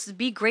 just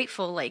be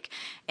grateful. Like,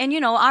 and, you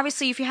know,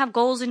 obviously if you have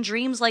goals and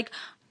dreams, like,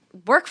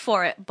 work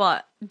for it,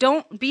 but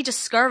don't be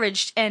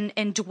discouraged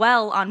and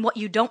dwell on what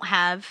you don't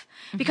have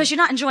because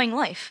you're not enjoying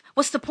life.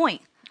 What's the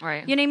point?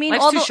 Right. You know what I mean?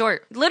 Life's too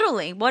short.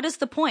 Literally, what is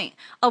the point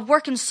of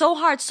working so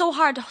hard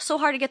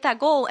to get that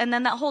goal, and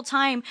then that whole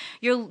time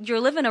you're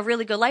living a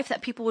really good life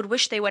that people would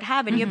wish they would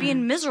have, and you're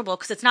being miserable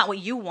because it's not what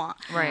you want.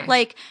 Right.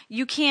 Like,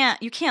 you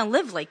can't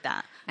live like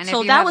that. And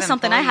so if you that have was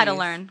something I had to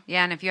employees- learn.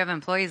 Yeah, and if you have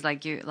employees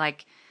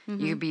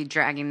you'd be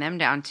dragging them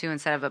down too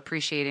instead of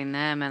appreciating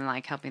them and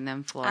like helping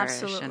them flourish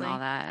Absolutely. and all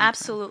that.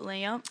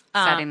 Absolutely. Yep.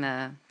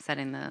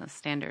 Setting the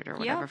standard or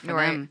whatever for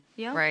Right. them.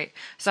 Yeah. Right.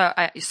 So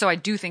I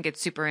do think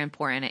it's super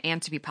important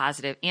and to be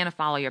positive and to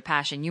follow your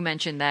passion. You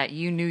mentioned that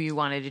you knew you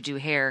wanted to do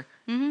hair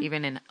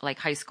even in like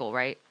high school,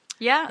 right?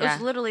 Yeah, it Yeah.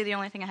 was literally the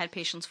only thing I had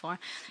patience for.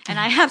 And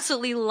I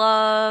absolutely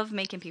love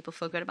making people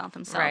feel good about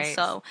themselves. Right.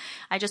 So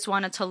I just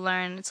wanted to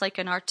learn. It's like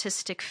an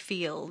artistic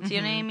field, you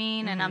know what I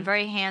mean? And I'm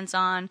very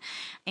hands-on.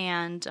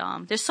 And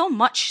there's so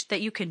much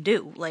that you can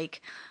do.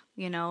 Like,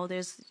 you know,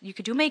 you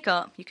could do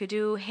makeup, you could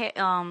do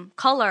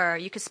color,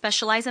 you could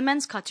specialize in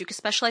men's cuts, you could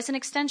specialize in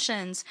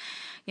extensions.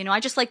 You know,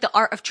 I just like the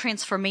art of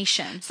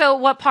transformation. So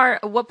what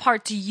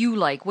part do you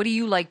like? What do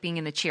you like being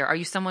in the chair? Are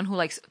you someone who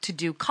likes to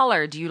do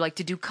color? Do you like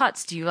to do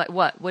cuts? Do you like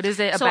what is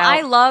it So about?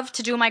 I love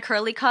to do my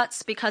curly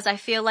cuts because I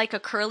feel like a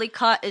curly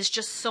cut is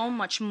just so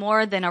much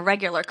more than a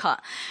regular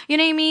cut. You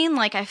know what I mean?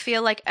 Like, I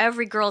feel like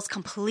every girl is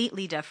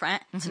completely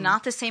different. It's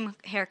not the same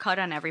haircut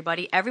on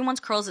everybody. Everyone's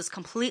curls is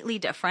completely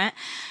different.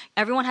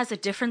 Everyone has a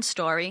different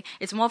story.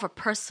 It's more of a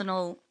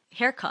personal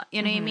haircut.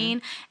 You know what I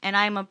mean? And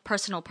I'm a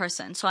personal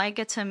person. So I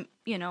get to,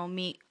 you know,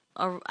 meet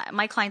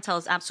my clientele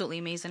is absolutely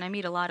amazing. I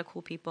meet a lot of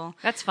cool people.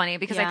 That's funny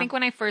because I Yeah. think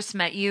when I first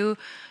met you,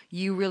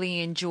 you really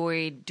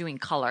enjoyed doing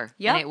color.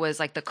 Yep. And it was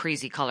like the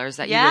crazy colors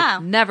that Yeah. you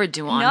would never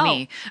do on No.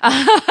 me. So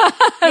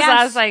I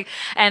Yes. was like,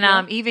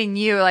 and even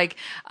you, like,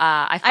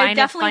 I find I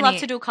definitely it funny.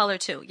 love to do color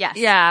too. Yes.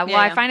 Yeah, well,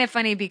 I find it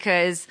funny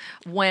because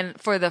we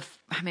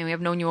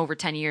have known you over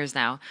 10 years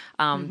now.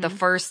 The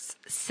first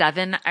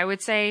 7, I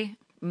would say,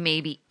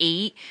 maybe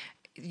 8,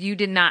 you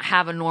did not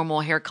have a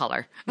normal hair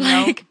color.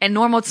 Like, and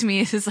normal to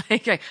me is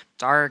like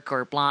dark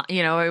or blonde.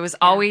 You know, it was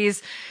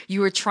always, you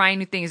were trying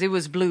new things. It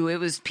was blue, it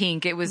was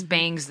pink, it was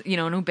bangs, you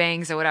know, new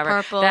bangs or whatever.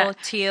 Purple,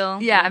 teal.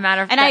 Yeah, a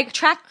matter of and I fact.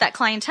 attract that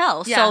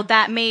clientele. Yeah. So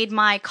that made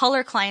my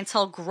color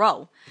clientele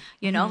grow.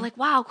 You know, like,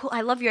 wow, cool.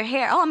 I love your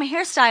hair. Oh, I'm a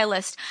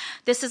hairstylist.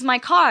 This is my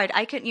card.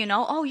 I can, you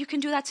know, oh, you can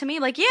do that to me.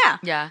 Like, yeah.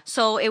 Yeah.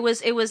 So it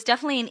was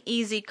definitely an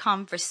easy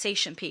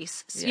conversation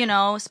piece, you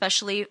know,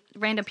 especially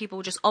random people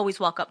would just always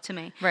walk up to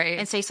me Right.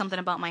 and say something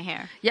about my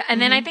hair. Yeah,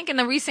 and then I think in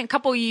the recent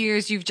couple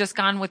years, you've just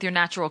gone with your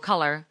natural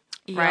color.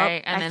 Right.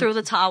 Yep. And I then, threw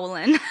the towel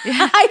in.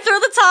 I threw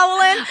the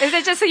towel in. is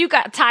it just that you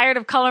got tired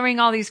of coloring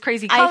all these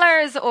crazy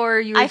colors, or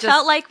you were I just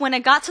felt like when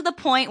it got to the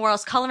point where I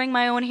was coloring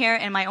my own hair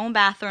in my own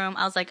bathroom,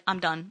 I was like, I'm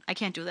done. I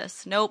can't do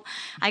this. Nope.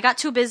 I got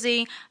too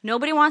busy.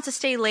 Nobody wants to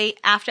stay late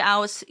after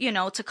hours, you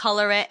know, to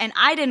color it. And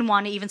I didn't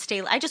want to even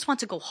stay late. I just want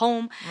to go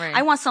home. Right.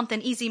 I want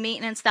something easy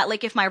maintenance that,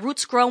 like, if my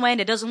roots grow in,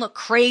 it doesn't look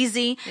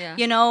crazy. Yeah.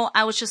 You know,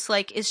 I was just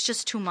like, it's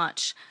just too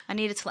much. I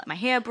needed to let my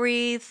hair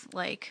breathe.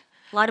 Like,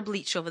 a lot of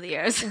bleach over the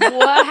years.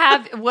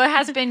 what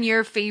has been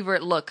your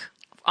favorite look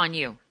on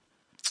you?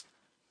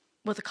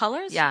 With the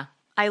colors? Yeah.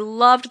 I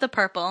loved the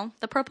purple.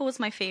 The purple was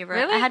my favorite.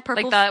 Really? I had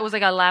purple. Like it was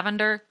like a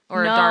lavender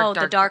or no, a dark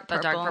the dark the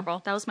purple. dark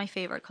purple. That was my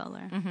favorite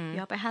color.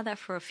 Yep, I had that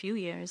for a few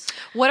years.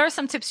 What are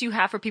some tips you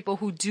have for people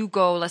who do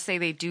go? Let's say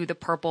they do the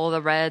purple, the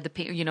red, the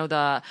pink, you know,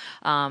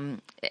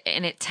 and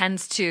it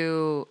tends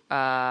to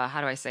how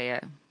do I say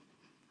it?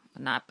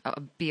 Not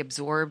be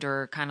absorbed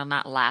or kind of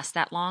not last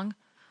that long.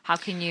 How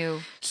can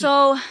you?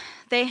 So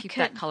they keep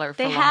that color for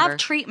they longer. have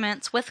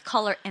treatments with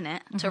color in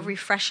it to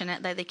refreshen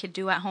it that they could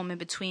do at home in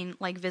between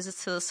like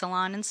visits to the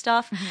salon and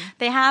stuff.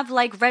 They have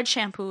like red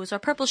shampoos or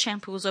purple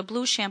shampoos or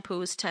blue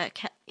shampoos to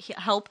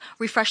help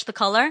refresh the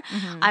color.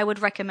 I would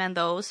recommend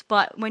those.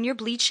 But when you're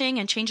bleaching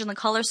and changing the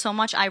color so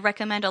much, I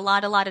recommend a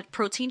lot of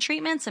protein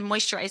treatments and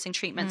moisturizing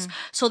treatments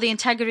so the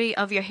integrity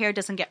of your hair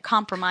doesn't get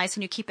compromised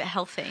and you keep it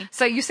healthy.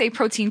 So you say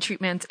protein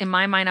treatments. In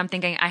my mind, I'm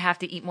thinking I have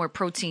to eat more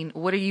protein.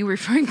 What are you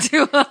referring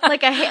to?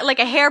 like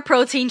a hair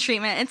protein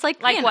treatment. It's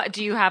like you know, what?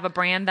 Do you have a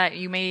brand that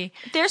you may?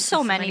 There's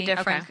so many Okay.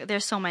 different.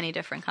 There's so many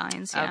different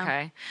kinds. Yeah.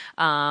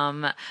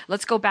 Okay.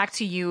 Let's go back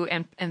to you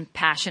and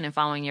passion and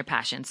following your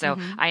passion. So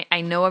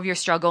I know of your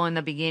struggle in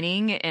the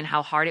beginning and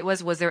how hard it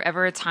was. Was there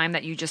ever a time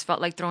that you just felt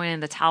like throwing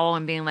in the towel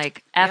and being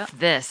like, F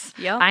this,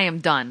 Yep. I am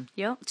done?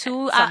 Yep.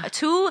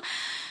 2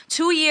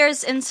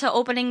 years into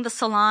opening the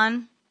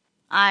salon,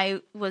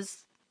 I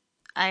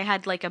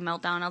had like a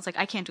meltdown. I was like,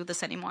 I can't do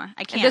this anymore.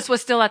 I can't. And this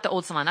was still at the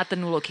old salon, at the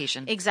new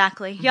location.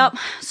 Exactly. Yep.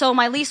 So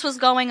my lease was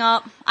going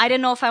up. I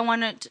didn't know if I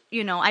wanted,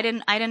 you know, I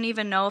didn't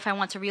even know if I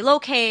want to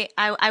relocate.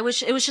 It was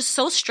just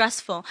so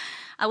stressful.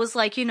 I was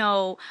like, you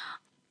know,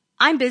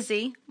 I'm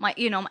busy,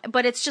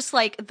 but it's just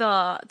like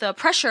the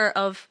pressure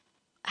of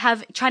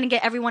trying to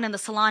get everyone in the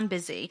salon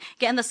busy,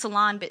 getting the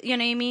salon, you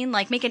know what I mean?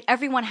 Like making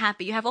everyone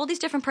happy. You have all these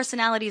different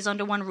personalities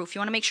under one roof. You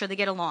want to make sure they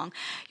get along.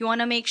 You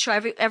want to make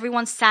sure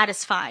everyone's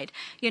satisfied.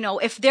 You know,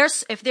 if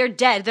they're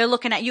dead, they're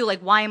looking at you like,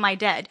 why am I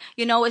dead?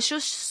 You know, it's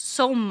just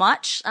so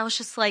much. I was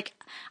just like,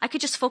 I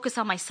could just focus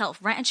on myself,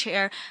 rent a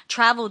chair,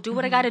 travel, do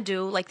what I got to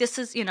do. Like this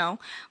is, you know,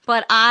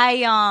 but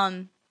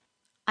I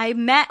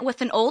met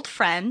with an old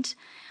friend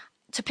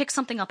to pick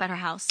something up at her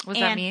house. Was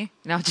that me?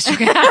 No, just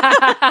joking.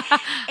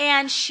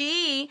 And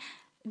she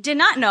did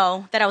not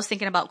know that I was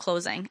thinking about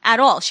closing at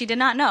all. She did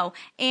not know.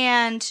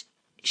 And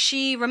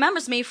she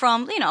remembers me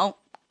from, you know,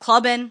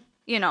 clubbing,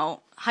 you know,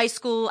 high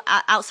school,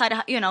 outside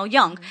of, you know,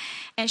 young.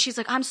 And she's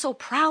like, I'm so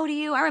proud of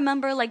you. I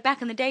remember like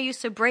back in the day, you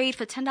used to braid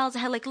for $10 a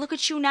head. Like, look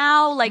at you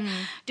now, like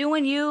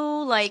doing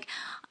you, like,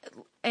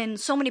 and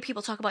so many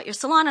people talk about your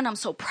salon and I'm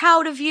so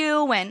proud of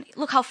you and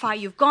look how far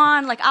you've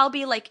gone. Like I'll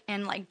be like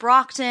in like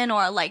Brockton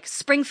or like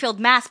Springfield,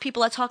 Mass.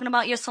 People are talking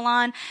about your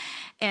salon.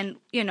 And,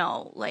 you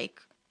know,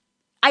 like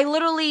I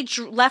literally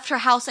left her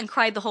house and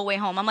cried the whole way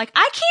home. I'm like,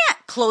 I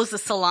can't close the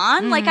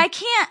salon. Like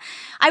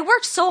I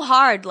worked so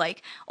hard,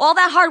 like all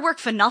that hard work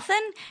for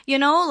nothing, you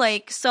know,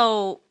 like,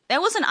 so that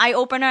was an eye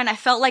opener. And I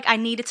felt like I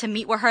needed to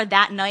meet with her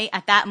that night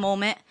at that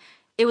moment.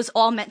 It was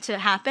all meant to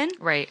happen.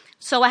 Right.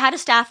 So I had a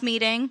staff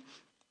meeting.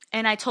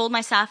 And I told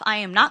my staff, I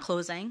am not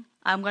closing.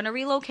 I'm going to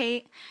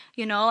relocate.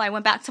 You know, I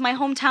went back to my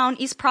hometown,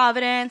 East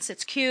Providence.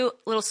 It's cute.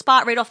 Little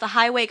spot right off the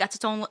highway. Got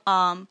its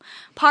own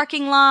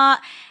parking lot.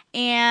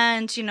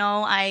 And, you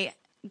know, I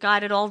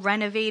got it all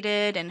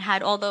renovated and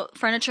had all the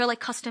furniture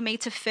like custom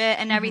made to fit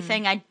and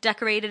everything. I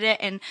decorated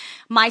it in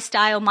my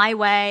style, my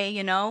way,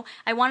 you know.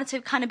 I wanted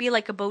to kind of be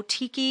like a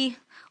boutique-y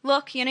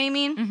look, you know what I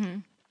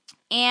mean?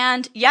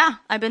 And yeah,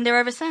 I've been there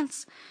ever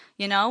since,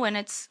 you know,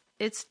 and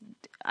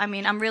I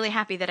mean, I'm really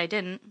happy that I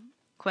didn't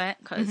quit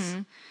because,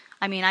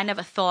 I mean, I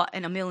never thought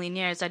in a million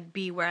years I'd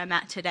be where I'm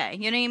at today.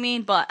 You know what I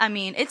mean? But I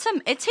mean,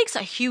 it takes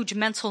a huge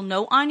mental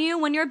note on you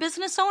when you're a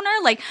business owner.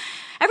 Like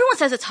everyone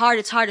says it's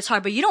hard,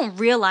 but you don't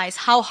realize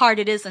how hard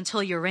it is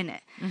until you're in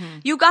it.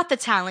 You got the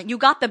talent, you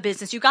got the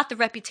business, you got the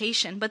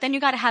reputation, but then you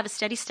got to have a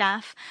steady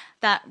staff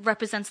that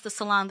represents the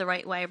salon the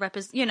right way,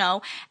 you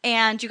know,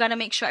 and you got to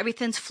make sure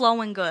everything's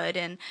flowing good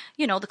and,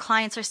 you know, the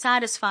clients are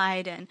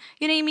satisfied and,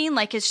 you know what I mean?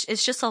 Like it's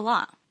just a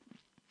lot.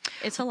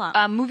 It's a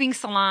lot. Moving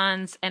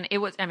salons, and it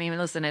was, I mean,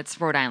 listen,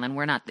 it's Rhode Island.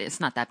 It's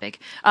not that big.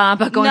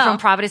 But going from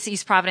Providence to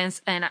East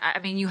Providence, and I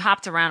mean, you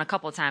hopped around a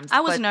couple of times.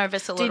 I was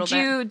nervous a little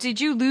bit. Did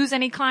you lose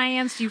any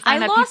clients? Do you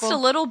find I that lost people... a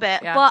little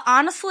bit, but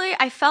honestly,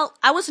 I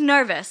was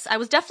nervous. I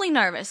was definitely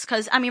nervous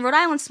because, I mean, Rhode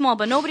Island's small,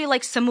 but nobody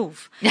likes to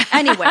move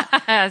anywhere.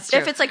 That's true.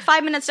 If it's like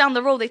 5 minutes down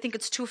the road, they think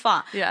it's too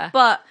far. Yeah.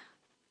 But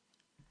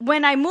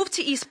when I moved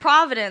to East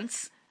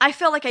Providence, I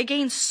felt like I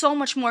gained so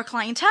much more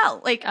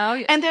clientele. Like,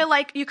 and they're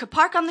like, you could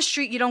park on the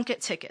street, you don't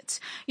get tickets.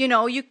 You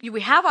know,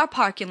 we have our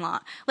parking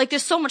lot. Like,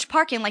 there's so much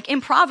parking. Like,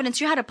 in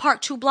Providence, you had to park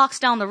 2 blocks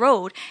down the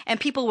road, and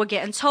people were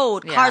getting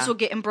towed. Cars were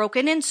getting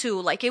broken into.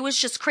 Like, it was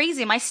just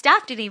crazy. My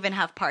staff didn't even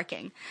have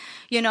parking.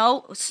 You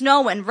know,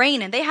 snow and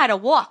rain, and they had to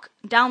walk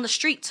down the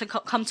street to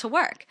come to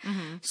work.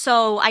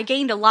 So I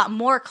gained a lot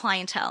more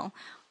clientele.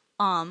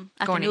 At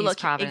going the new to East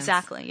Providence.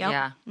 Exactly.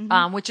 Yep.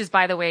 Yeah. Which is,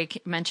 by the way,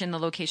 mention the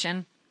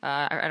location.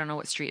 I don't know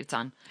what street it's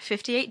on.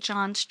 58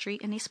 John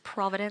Street in East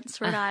Providence,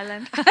 Rhode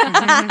Island.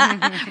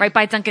 Right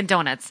by Dunkin'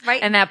 Donuts.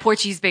 Right. And that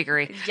Portuguese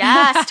bakery.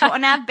 Yes,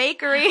 Totenab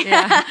Bakery.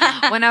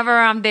 Yeah. Whenever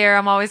I'm there,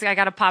 I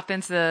got to pop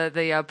into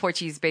the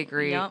Portuguese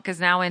bakery. Because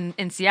now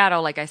in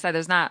Seattle, like I said,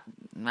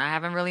 I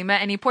haven't really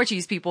met any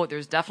Portuguese people.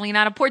 There's definitely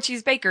not a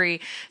Portuguese bakery.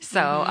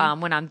 So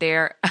when I'm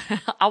there,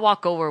 I'll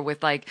walk over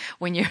with like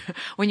when you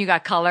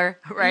got color,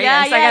 right?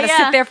 Yeah, so I got to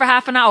sit there for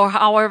half an hour,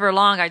 however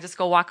long. I just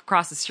go walk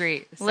across the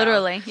street. So,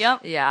 literally.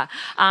 Yep. Yeah.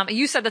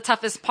 You said the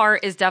toughest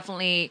part is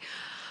definitely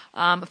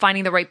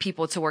finding the right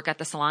people to work at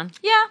the salon.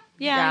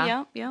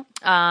 Yeah.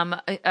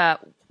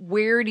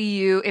 Where do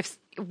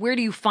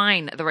you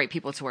find the right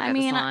people to work at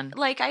the salon?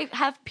 Like I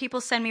have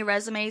people send me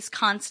resumes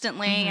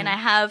constantly, and I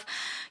have,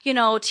 you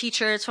know,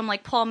 teachers from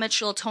like Paul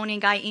Mitchell, Tony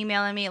and Guy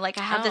emailing me. Like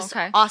I have this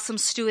awesome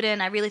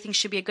student I really think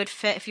should be a good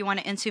fit if you want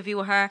to interview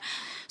her.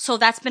 So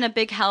that's been a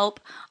big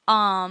help.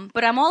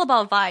 But I'm all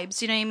about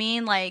vibes, you know what I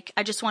mean? Like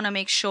I just want to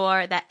make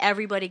sure that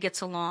everybody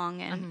gets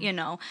along and, you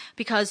know,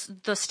 because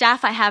the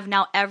staff I have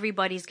now,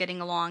 everybody's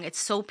getting along. It's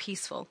so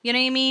peaceful. You know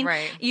what I mean?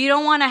 Right. You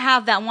don't want to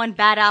have that one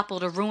bad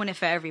apple to ruin it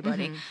for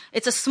everybody.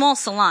 It's a small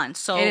salon,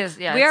 so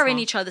we are in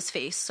each other's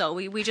face. So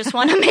we just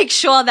want to make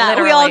sure that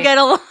we all get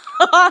along.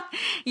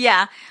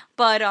 Yeah.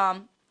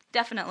 But,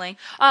 definitely.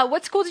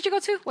 What school did you go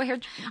to?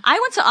 I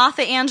went to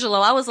Arthur Angelo.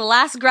 I was the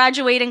last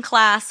graduating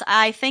class.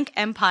 I think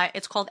Empire.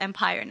 It's called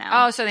Empire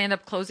now. Oh, so they end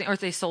up closing, or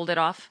they sold it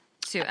off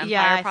to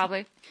Empire,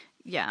 probably?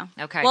 Yeah.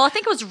 Okay. Well, I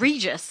think it was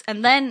Regis,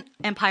 and then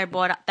Empire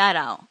bought that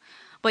out.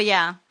 But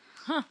yeah.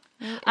 Huh.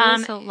 It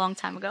was a long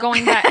time ago.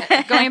 Going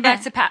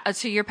back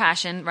to your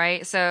passion,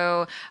 right?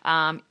 So,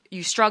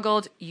 you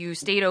struggled, you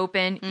stayed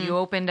open, you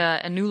opened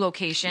a new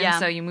location. Yeah.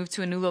 So you moved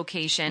to a new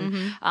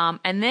location.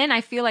 And then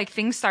I feel like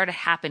things started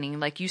happening.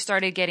 Like you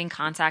started getting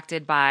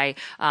contacted by,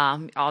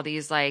 all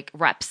these like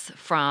reps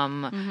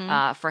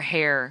from, for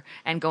hair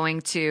and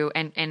going to,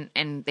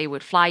 and they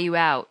would fly you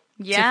out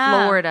to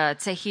Florida,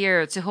 to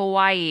here, to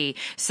Hawaii.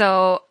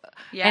 So,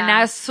 and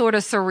that's sort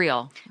of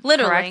surreal.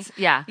 Literally. Correct?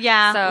 Yeah.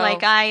 Yeah. So,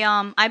 like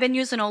I've been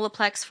using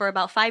Olaplex for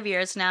about 5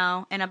 years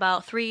now. And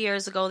about 3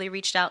 years ago, they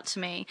reached out to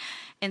me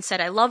and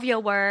said, I love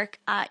your work.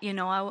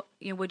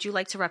 Would you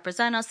like to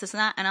represent us? This and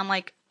that. And I'm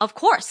like, of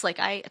course. Like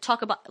I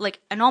talk about like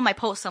in all my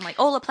posts, I'm like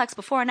Olaplex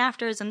before and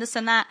afters and this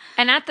and that.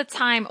 And at the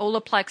time,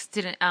 Olaplex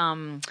didn't,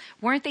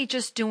 weren't they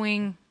just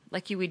doing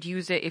like you would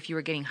use it if you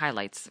were getting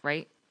highlights,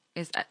 right?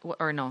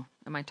 Or no?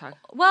 Am I talking?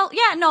 Well,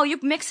 yeah, no, you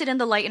mix it in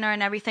the lightener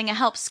and everything. It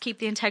helps keep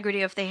the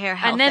integrity of the hair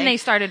healthy. And then they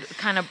started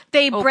kind of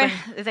they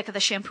got the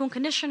shampoo and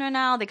conditioner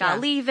now. They got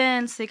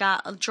leave-ins. They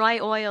got dry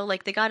oil.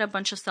 Like they got a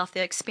bunch of stuff.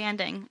 They're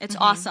expanding. It's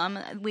awesome.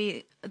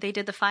 They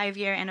did the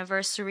 5-year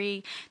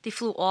anniversary. They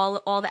flew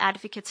all the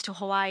advocates to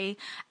Hawaii.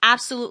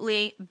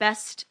 Absolutely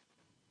best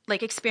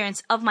like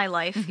experience of my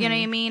life. You know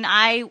what I mean?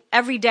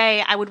 Every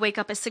day I would wake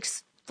up at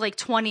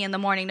 6:20 in the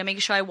morning to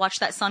make sure I watched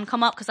that sun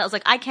come up because I was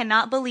like, I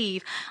cannot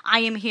believe I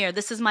am here.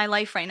 This is my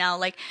life right now.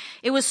 Like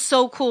it was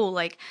so cool.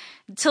 Like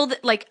till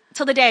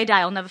the day I die,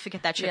 I'll never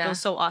forget that trip. It was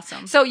so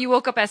awesome. So you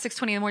woke up at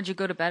 6:20 in the morning. Did you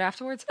go to bed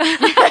afterwards?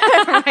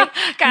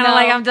 Kind of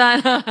like I'm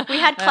done. We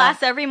had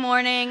class every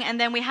morning, and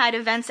then we had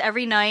events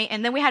every night,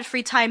 and then we had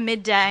free time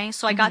midday.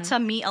 So I got to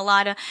meet a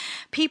lot of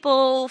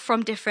people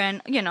from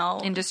different,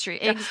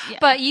 industry.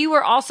 But you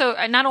were also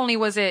not only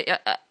was it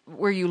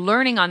were you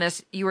learning on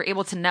this, you were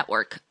able to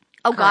network.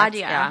 Oh, correct? God,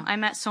 yeah. I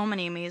met so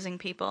many amazing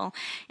people.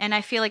 And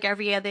I feel like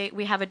every year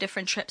we have a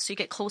different trip, so you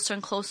get closer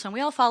and closer. And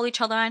we all follow each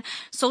other on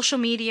social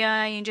media,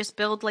 and you just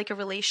build like a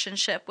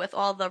relationship with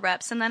all the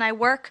reps. And then I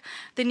work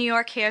the New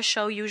York Hair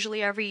Show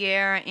usually every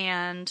year,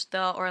 and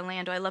the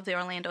Orlando. I love the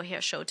Orlando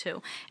Hair Show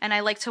too. And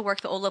I like to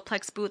work the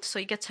Olaplex booth, so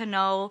you get to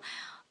know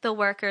the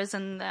workers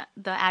and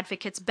the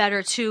advocates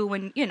better too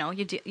when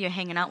you're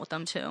hanging out with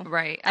them too.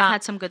 Right. I've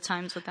had some good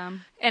times with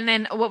them. And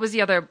then what was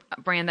the other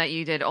brand that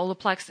you did?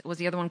 Olaplex? Was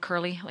the other one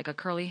curly, like a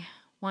curly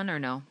one, or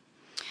no?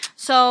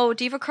 So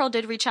Diva Curl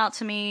did reach out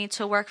to me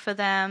to work for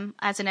them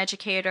as an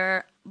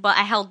educator, but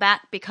I held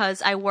back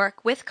because I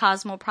work with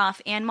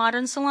Cosmoprof and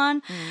Modern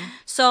Salon.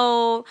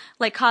 So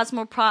like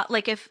Cosmoprof,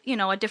 like if,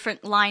 a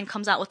different line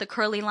comes out with a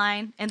curly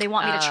line and they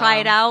want me to try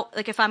it out,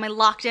 like if I'm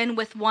locked in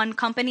with one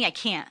company, I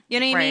can't. You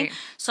know what I mean?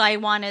 So I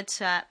wanted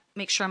to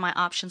make sure my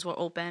options were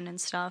open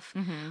and stuff.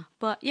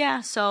 But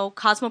yeah, so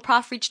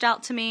Cosmoprof reached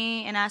out to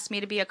me and asked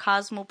me to be a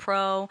Cosmo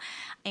Pro,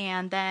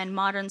 and then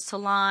Modern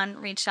Salon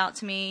reached out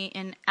to me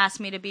and asked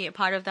me to be a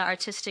part of the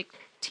artistic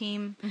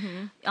team,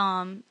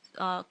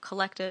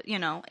 collective,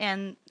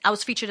 and I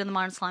was featured in the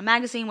Modern Salon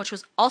magazine, which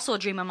was also a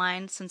dream of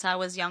mine since I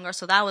was younger,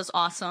 so that was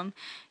awesome.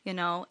 It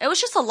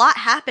was just a lot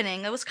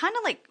happening. It was kind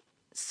of like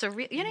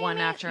surreal, one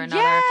after another.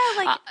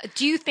 Yeah,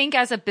 do you think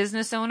as a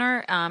business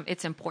owner,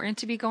 it's important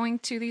to be going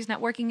to these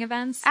networking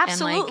events?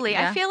 Absolutely.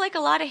 I feel like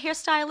a lot of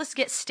hairstylists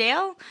get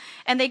stale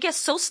and they get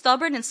so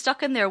stubborn and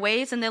stuck in their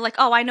ways, and they're like,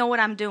 oh, I know what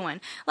I'm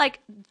doing. Like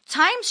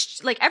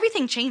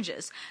everything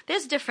changes.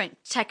 There's different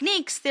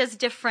techniques. There's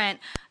different,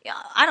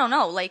 I don't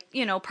know,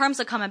 perms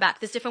are coming back.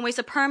 There's different ways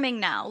of perming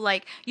now.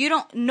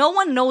 No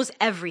one knows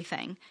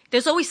everything.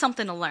 There's always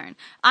something to learn.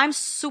 I'm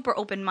super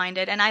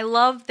open-minded, and I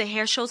love the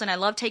hair shows, and I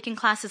love taking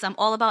classes. I'm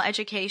all about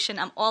education.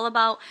 I'm all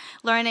about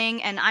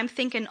learning, and I'm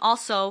thinking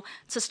also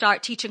to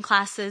start teaching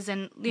classes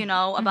and,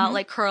 about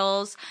like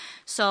curls.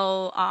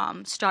 So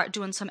start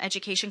doing some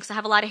education, because I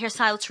have a lot of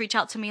hairstylists reach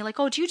out to me like,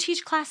 oh, do you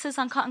teach classes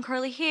on cut and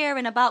curly hair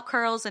and about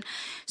curls? And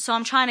so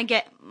I'm trying to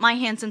get my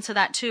hands into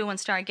that too and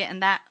start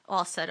getting that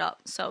all set up.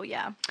 So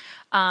yeah.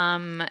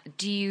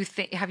 Do you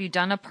have you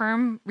done a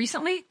perm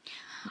recently?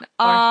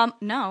 No.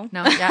 No,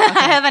 yeah, okay.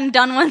 I haven't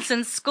done one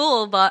since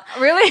school, but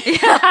really,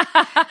 yeah.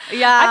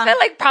 I feel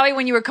like probably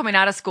when you were coming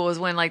out of school is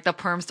when like the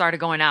perm started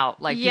going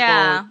out. Like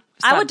yeah, people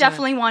I would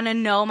definitely want to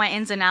know my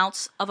ins and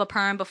outs of a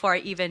perm before I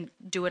even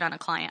do it on a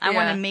client. I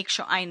want to make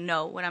sure I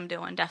know what I'm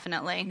doing.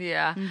 Definitely.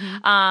 Yeah.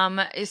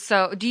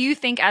 So do you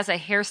think as a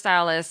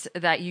hairstylist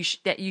that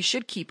you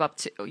should keep up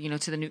to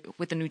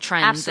with the new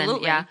trends?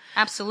 Absolutely. And,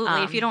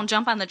 absolutely. If you don't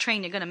jump on the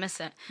train, you're gonna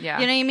miss it. Yeah.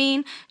 You know what I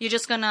mean? You're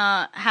just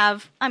gonna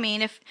have.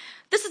 If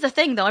this is the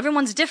thing though,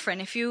 everyone's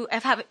different. If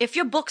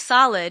you're booked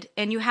solid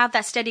and you have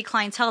that steady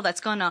clientele that's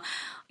gonna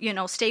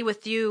stay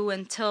with you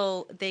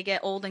until they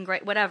get old and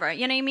great, whatever.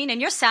 You know what I mean? And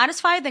you're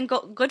satisfied, then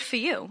good for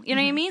you. You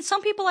know what I mean?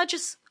 Some people are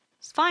just,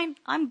 it's fine.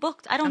 I'm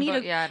booked. I don't need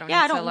to. Yeah,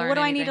 I don't. What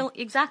do I need to?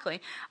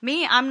 Exactly.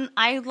 Me,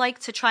 I like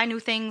to try new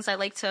things. I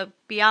like to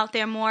be out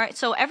there more.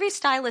 So every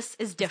stylist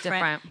is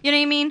different. You know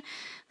what I mean?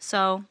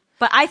 So,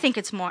 but I think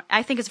it's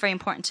very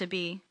important to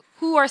be.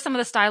 Who are some of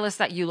the stylists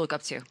that you look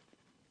up to?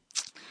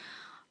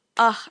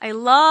 I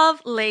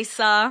love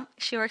Lisa.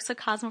 She works at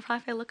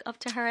Cosmoprof. I look up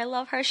to her. I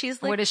love her.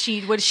 She's like, What is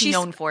she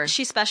known for?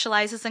 She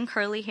specializes in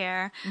curly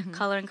hair,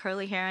 color and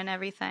curly hair and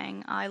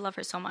everything. I love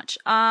her so much.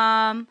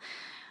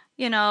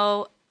 You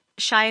know,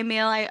 Shai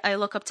Emil, I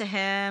look up to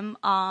him.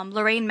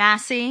 Lorraine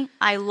Massey,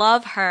 I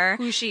love her.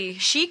 Who's she?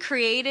 She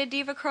created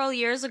Diva Curl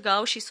years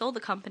ago. She sold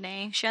the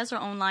company. She has her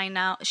own line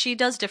now. She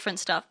does different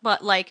stuff,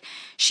 but like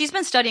she's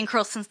been studying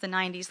curls since the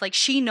 90s. Like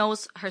she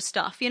knows her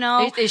stuff, you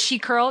know? Is she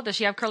curled? Does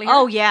she have curly hair?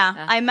 Oh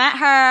yeah. I met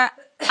her.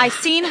 I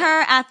seen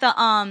her at the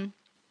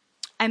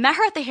I met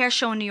her at the hair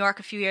show in New York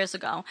a few years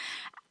ago.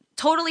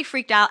 Totally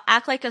freaked out,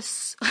 act like a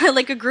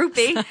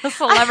groupie. A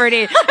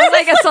celebrity. It's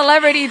like a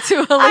celebrity to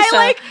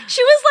Alicia.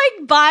 She was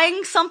like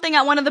buying something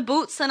at one of the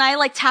booths and I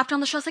like tapped her on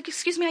the shoulder. I was like,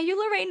 excuse me, are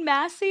you Lorraine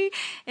Massey?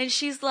 And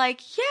she's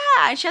like,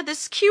 yeah. And she had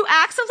this cute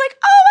accent. I was like,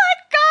 oh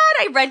my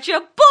God, I read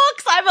your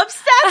books. I'm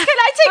obsessed. Can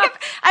I take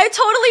it? I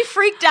totally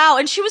freaked out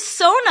and she was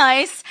so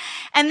nice.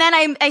 And then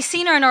I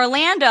seen her in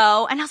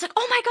Orlando and I was like,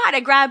 oh my God,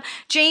 I grabbed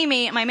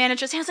Jamie, my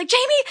manager's hand. I was like,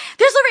 Jamie,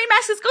 there's Lorraine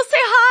Massey. Let's go say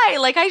hi.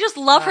 Like, I just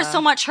love her so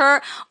much.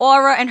 Her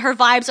aura and her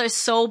vibes are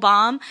so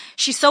bomb.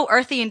 She's so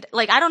earthy and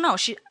like, I don't know.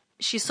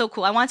 She's so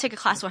cool. I want to take a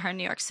class with her in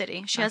New York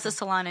City. She has a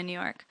salon in New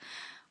York.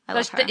 I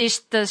love her.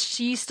 Does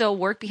she still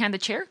work behind the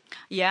chair?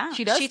 Yeah,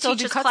 she does. She still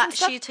teaches do cuts and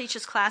stuff? She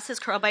teaches classes,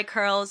 curl by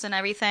curls, and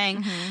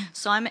everything.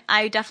 So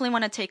I definitely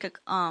want to take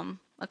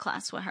a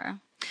class with her.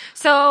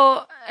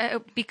 So,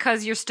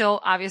 because you're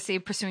still obviously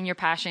pursuing your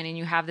passion and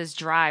you have this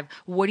drive,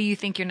 what do you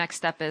think your next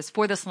step is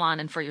for the salon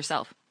and for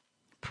yourself?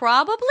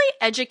 Probably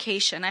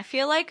education. I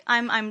feel like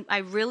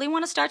I really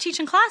want to start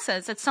teaching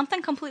classes. It's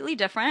something completely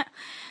different.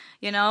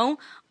 You know,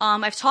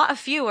 I've taught a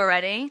few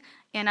already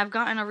and I've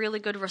gotten a really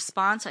good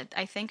response.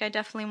 I think I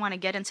definitely want to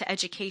get into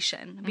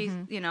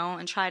education, you know,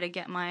 and try to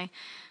get my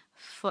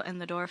foot in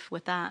the door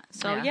with that.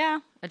 So yeah.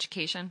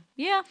 Education.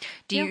 Yeah.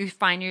 Do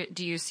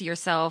you see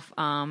yourself,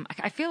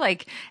 I feel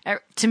like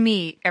to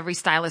me, every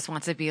stylist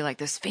wants to be like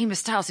this famous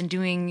stylist and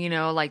doing, you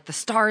know, like the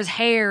star's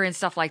hair and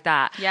stuff like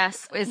that.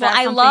 Yes.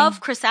 I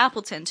love Chris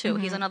Appleton too.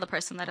 He's another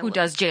person that who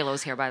does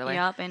J-Lo's hair, by the way.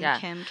 Yep.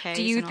 And Kim K.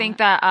 Do you think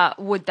that,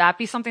 would that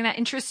be something that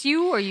interests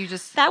you or you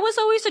just? That was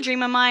always a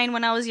dream of mine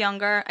when I was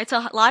younger. It's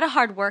a lot of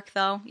hard work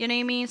though. You know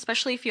what I mean?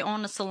 Especially if you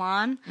own a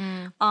salon.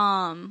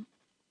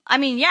 I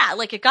mean, yeah,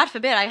 like, God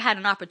forbid I had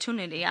an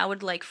opportunity, I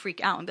would, like,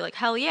 freak out and be like,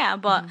 hell yeah,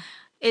 but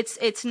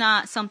it's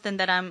not something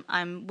that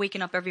I'm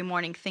waking up every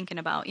morning thinking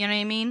about, you know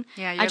what I mean?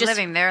 Yeah, you're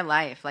living their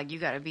life, like, you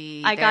gotta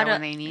be there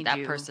when they need that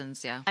you. That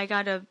person's, yeah. I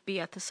gotta be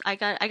at this, I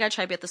gotta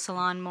try to be at the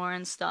salon more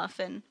and stuff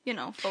and, you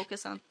know,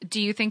 focus on.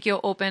 Do you think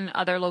you'll open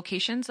other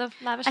locations of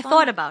Lavish Salon? I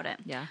thought about it.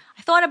 Yeah.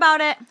 I thought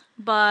about it,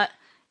 but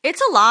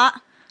it's a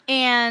lot,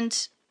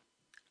 and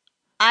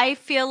I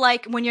feel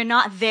like when you're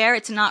not there,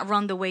 it's not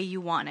run the way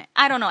you want it.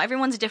 I don't know.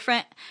 Everyone's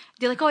different.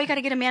 They're like, oh, you got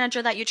to get a manager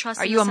that you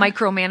trust. Are you a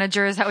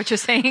micromanager? Is that what you're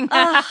saying?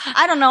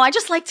 I don't know. I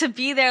just like to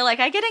be there.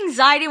 Like, I get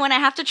anxiety when I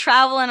have to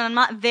travel and I'm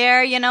not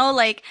there, you know,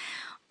 like,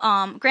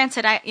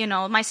 granted,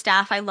 my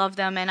staff, I love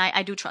them and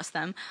I do trust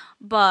them,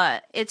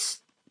 but it's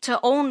to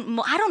own,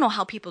 I don't know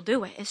how people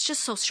do it. It's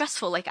just so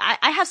stressful. Like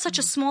I have such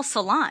a small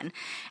salon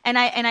and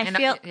I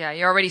feel. Yeah,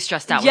 you're already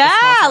stressed out. Yeah. With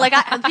a small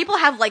like people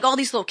have like all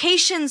these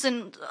locations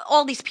and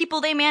all these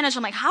people they manage.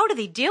 I'm like, how do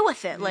they deal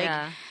with it? Like,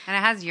 and it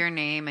has your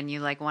name and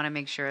you like want to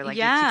make sure like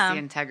it keeps the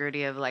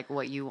integrity of like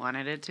what you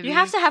wanted it to be. You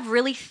have to have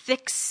really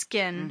thick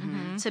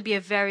skin to be a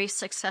very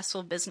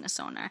successful business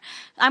owner.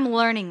 I'm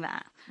learning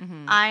that.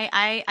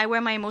 I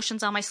wear my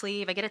emotions on my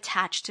sleeve. I get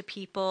attached to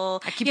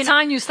people. I keep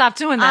telling you stop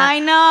doing that. I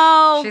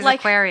know. She's like,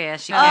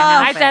 Aquarius. She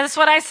can't help it. That's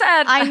what I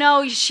said. I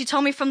know. She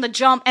told me from the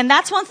jump. And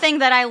that's one thing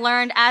that I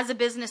learned as a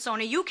business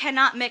owner. You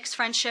cannot mix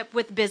friendship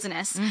with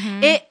business.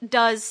 It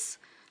does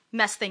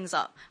mess things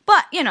up.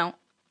 But, you know,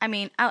 I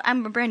mean,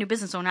 I'm a brand new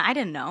business owner. I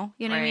didn't know.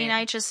 You know what I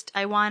mean?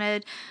 I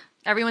wanted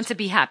everyone to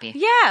be happy.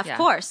 Yeah, of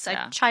course.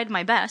 I tried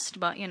my best,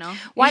 but, you know.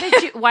 Why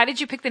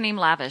did you pick the name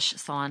Lavish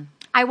Salon?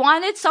 I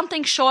wanted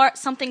something short,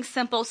 something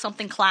simple,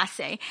 something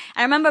classy.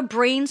 I remember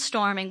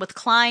brainstorming with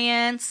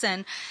clients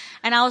and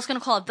I was going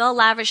to call it The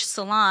Lavish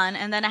Salon.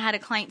 And then I had a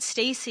client,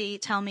 Stacy,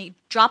 tell me,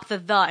 drop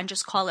the and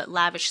just call it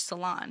Lavish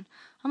Salon.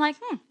 I'm like,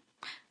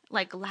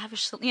 like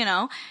lavish, you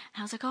know? And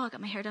I was like, oh, I got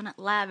my hair done at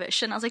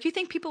Lavish. And I was like, you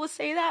think people would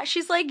say that?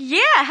 She's like,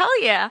 yeah,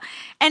 hell yeah.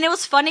 And it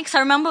was funny because I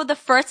remember the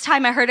first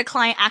time I heard a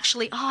client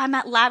actually, oh, I'm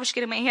at Lavish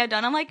getting my hair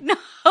done. I'm like, no,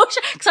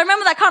 because I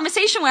remember that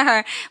conversation with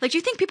her. Like, do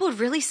you think people would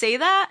really say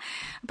that?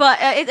 But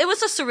it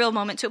was a surreal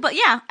moment too. But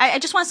yeah, I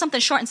just want something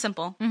short and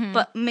simple,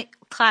 but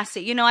classy.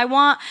 You know,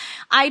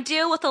 I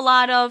deal with a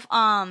lot of,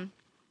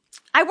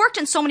 I worked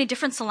in so many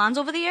different salons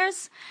over the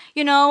years,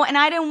 you know, and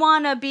I didn't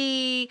want to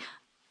be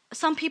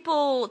some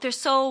people, they're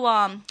so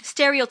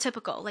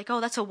stereotypical, like,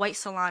 oh, that's a white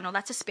salon, or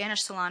that's a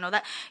Spanish salon, or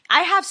that.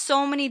 I have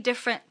so many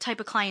different type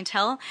of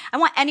clientele. I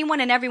want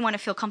anyone and everyone to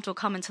feel comfortable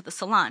coming to the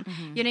salon.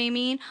 You know what I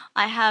mean?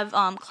 I have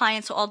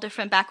clients of all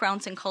different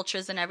backgrounds and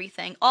cultures and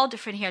everything, all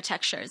different hair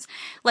textures.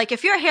 Like,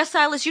 if you're a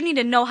hairstylist, you need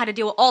to know how to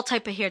deal with all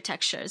type of hair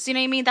textures. You know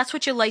what I mean? That's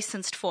what you're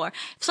licensed for.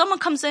 If someone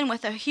comes in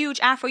with a huge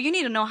afro, you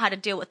need to know how to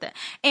deal with it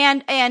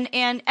and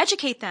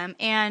educate them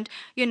and,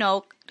 you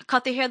know,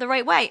 cut their hair the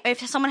right way.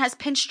 If someone has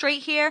pinched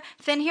straight hair,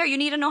 thin hair, you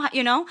need to know how,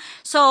 you know.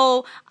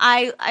 So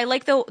I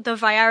like the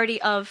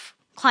variety of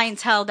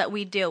clientele that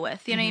we deal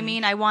with. You know what I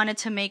mean? I wanted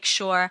to make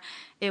sure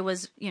it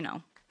was, you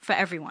know, for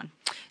everyone.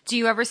 Do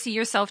you ever see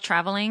yourself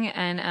traveling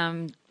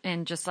and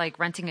just like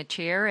renting a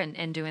chair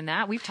and doing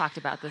that? We've talked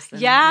about this.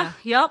 Yep.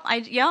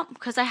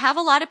 Because I have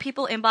a lot of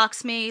people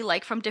inbox me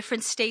like from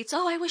different states.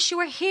 Oh, I wish you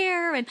were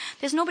here. And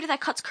there's nobody that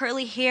cuts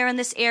curly hair in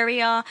this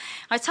area.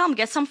 I tell them,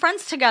 get some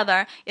friends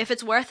together. If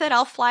it's worth it,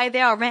 I'll fly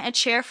there. I'll rent a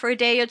chair for a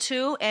day or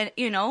two. And,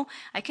 you know,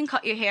 I can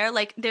cut your hair.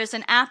 Like, there's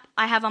an app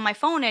I have on my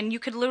phone, and you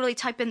could literally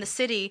type in the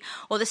city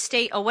or the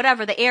state or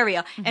whatever, the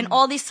area. And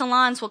all these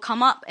salons will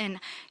come up and,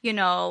 you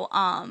know,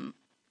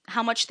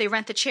 how much they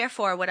rent the chair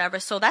for or whatever.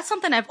 So that's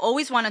something I've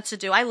always wanted to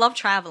do. I love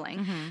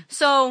traveling.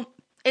 So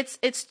it's,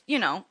 you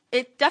know,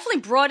 it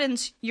definitely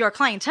broadens your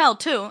clientele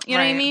too. You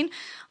know what I mean?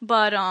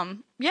 But,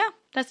 yeah,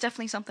 that's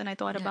definitely something I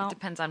thought about. It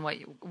depends on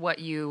what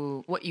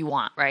you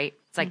want, right?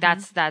 It's like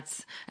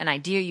that's an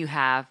idea you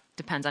have.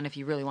 Depends on if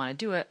you really want to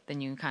do it,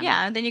 then you kind of...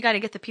 Yeah, and then you got to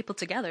get the people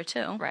together,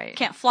 too. Right. You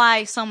can't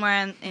fly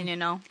somewhere and you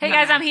know... Hey,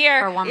 guys, I'm here.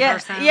 For one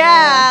person.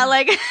 Yeah,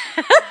 like...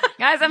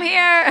 Guys, I'm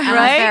here. Unless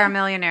Right? they're a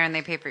millionaire and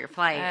they pay for your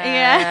flight.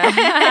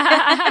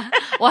 Yeah.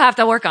 We'll have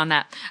to work on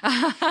that.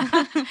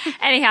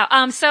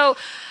 Anyhow, so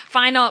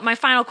my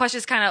final question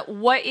is kind of,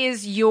 what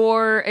is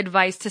your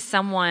advice to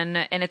someone,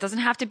 and it doesn't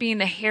have to be in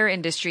the hair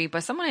industry,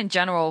 but someone in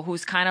general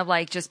who's kind of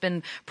like just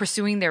been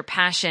pursuing their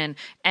passion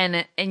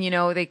and you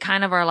know, they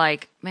kind of are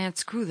like, man,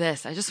 screw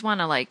this. I just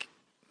want to like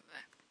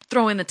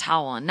throw in the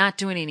towel and not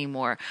do it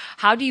anymore.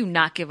 How do you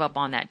not give up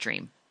on that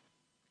dream?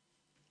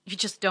 You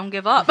just don't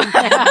give up.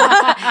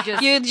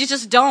 You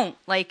just don't.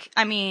 Like,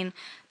 I mean,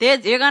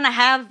 you're gonna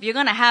have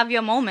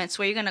your moments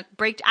where you're gonna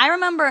break. I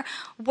remember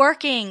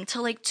working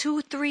till like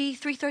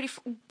 3:30.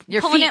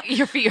 Your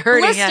feet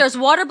hurting. Blisters,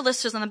 water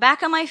blisters on the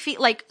back of my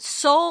feet, like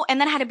so. And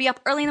then I had to be up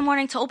early in the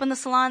morning to open the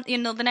salon. You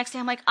know, the next day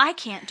I'm like, I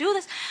can't do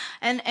this.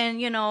 And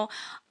you know,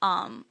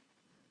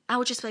 I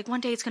would just be like,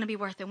 one day it's going to be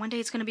worth it. One day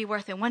it's going to be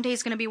worth it. One day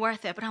it's going to be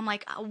worth it. But I'm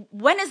like,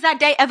 when is that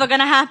day ever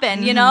going to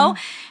happen? You know?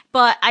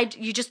 But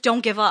you just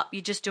don't give up.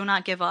 You just do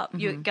not give up.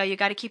 You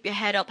got to keep your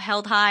head up,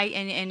 held high.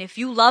 And if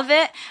you love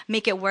it,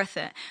 make it worth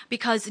it.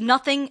 Because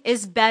nothing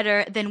is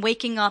better than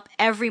waking up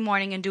every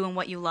morning and doing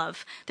what you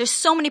love. There's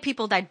so many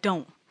people that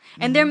don't.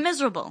 And they're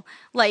miserable.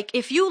 Like,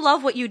 if you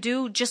love what you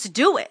do, just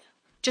do it.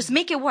 Just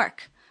make it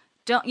work.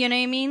 Don't, you know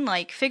what I mean?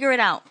 Like, figure it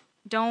out.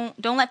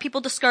 Don't let people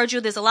discourage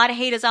you. There's a lot of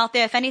haters out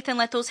there. If anything,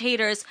 let those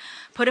haters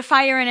put a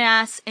fire in your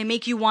ass and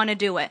make you want to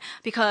do it,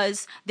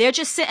 because they're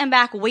just sitting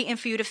back waiting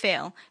for you to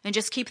fail. And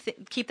just keep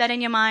that in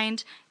your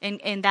mind,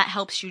 and that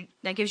helps you.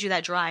 That gives you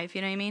that drive.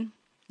 You know what I mean?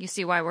 You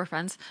see why we're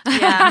friends?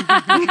 Yeah.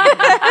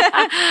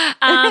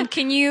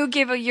 Can you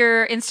give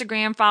your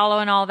Instagram follow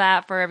and all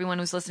that for everyone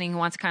who's listening who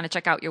wants to kind of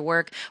check out your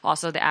work?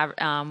 Also,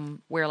 the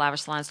where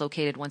Lavish Salon is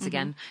located once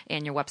again,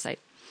 and your website.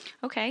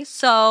 Okay,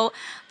 so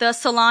the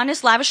salon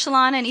is Lavish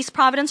Salon in East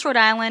Providence, Rhode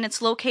Island.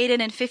 It's located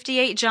in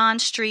 58 John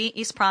Street,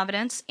 East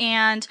Providence.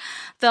 And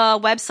the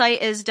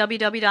website is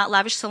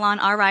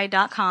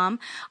www.lavishsalonri.com.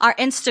 Our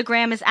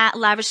Instagram is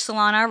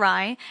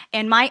 @lavishsalonri.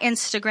 And my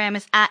Instagram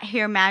is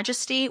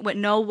 @hairmajesty with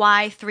no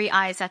Y, 3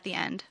 I's at the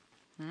end.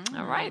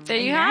 All right, there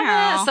you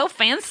have it. So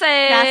fancy.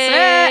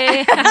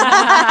 That's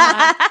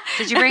it.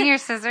 Did you bring your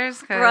scissors?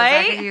 'Cause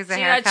Right? I could use a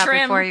haircut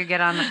trim. before you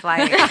get on the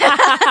flight.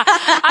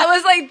 I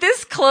was like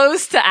this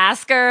close to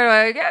ask her,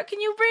 like, yeah,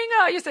 can you bring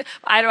out your?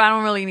 I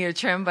don't really need a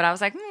trim, but I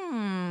was like,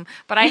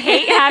 But I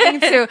hate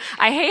having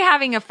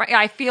a friend.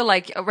 I feel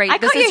like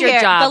this is your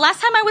hair. job. The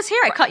last time I was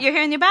here, I cut your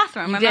hair in your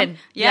bathroom. You remember? did.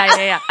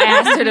 Yeah. I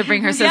asked her to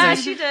bring her scissors. Yeah,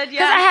 she did. Yeah,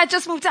 because I had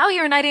just moved out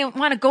here and I didn't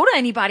want to go to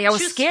anybody. I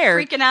was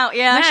scared, freaking out.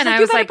 Yeah, man. she's like, I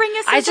you was better like, bring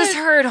your I scissors. just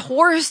heard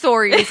horror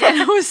stories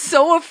and I was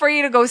so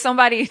afraid to go to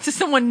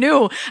someone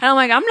new. And I'm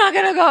like, I'm not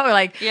gonna go.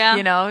 Like,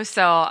 you know.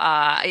 So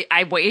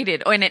I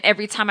waited, and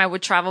every time I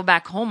would travel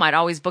back home, I'd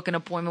always book an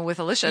appointment with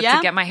Alicia to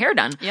get my hair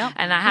done. Yeah,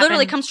 and I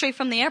literally come straight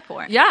from the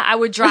airport. Yeah, I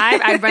would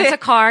drive. I'd rent a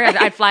car.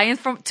 I'd fly in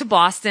to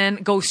Boston,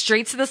 go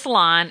straight to the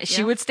salon.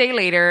 She would stay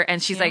later,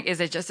 and she's like, "Is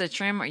it just a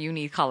trim, or you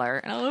need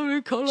color?" And I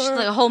love color. She's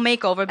like a whole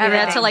makeover. Be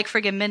there till like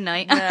friggin'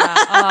 midnight.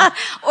 Yeah,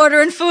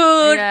 ordering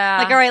food. Yeah.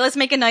 Like, all right, let's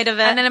make a night of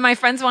it. And then if my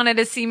friends wanted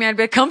to see me, I'd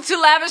be like, come to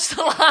Lavish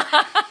Salon.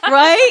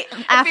 Right?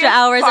 After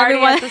hours, Party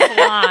everyone. at the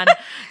salon.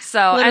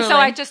 So Literally.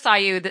 I just saw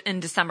you in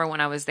December when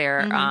I was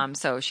there.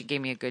 So she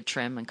gave me a good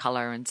trim and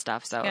color and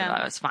stuff. So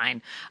that was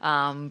fine.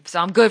 So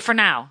I'm good for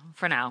now.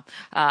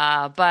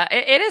 But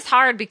it is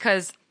hard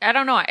because I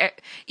don't know.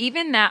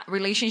 Even that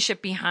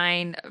relationship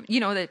behind,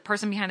 the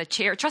person behind a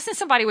chair, trusting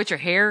somebody with your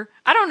hair.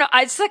 I don't know.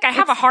 It's like I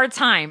have a hard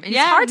time. It's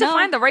hard to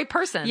find the right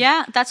person.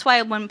 Yeah, that's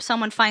why when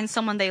someone finds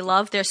someone they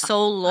love, they're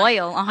so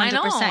loyal. 100%. I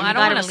know. You I don't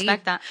gotta want to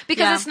respect that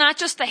because it's not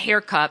just the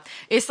haircut.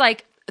 It's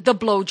like the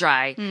blow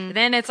dry.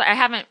 Then it's I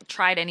haven't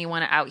tried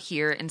anyone out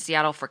here in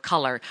Seattle for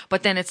color,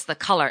 but then it's the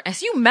color.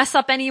 As you mess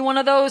up any one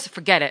of those,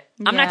 forget it.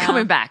 I'm not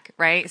coming back,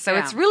 right? So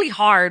it's really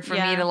hard for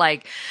me to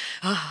like,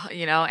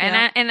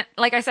 and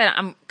like I said,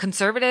 I'm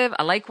conservative.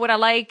 I like what I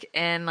like,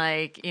 and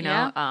like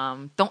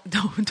don't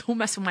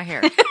mess with my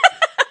hair.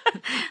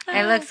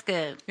 It looks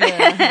good.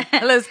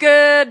 It looks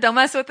good. Don't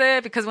mess with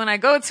it because when I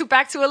go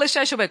back to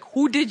Alicia, she'll be like,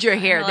 "Who did your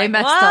hair? They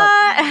messed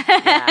up."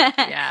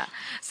 Yeah.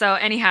 So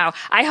anyhow,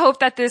 I hope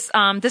that this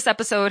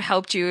episode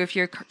helped you if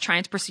you're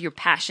trying to pursue your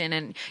passion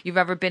and you've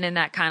ever been in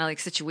that kind of like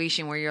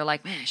situation where you're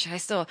like, man, should I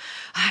still?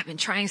 I've been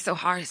trying so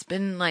hard. It's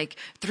been like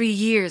 3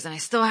 years and I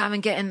still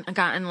haven't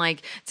gotten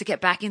like to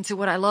get back into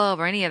what I love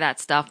or any of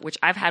that stuff. Which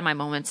I've had my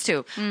moments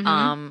too.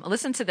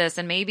 Listen to this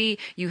and maybe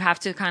you have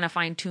to kind of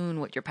fine tune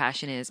what your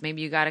passion is.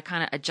 Maybe you got to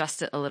kind of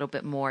adjust it a little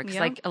bit more because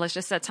like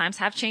Alicia said, times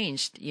have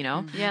changed.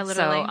 Yeah,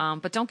 literally. So,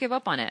 but don't give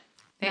up on it.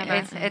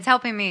 It's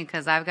helping me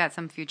because I've got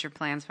some future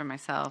plans for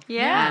myself.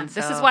 Yeah. And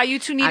This so is why you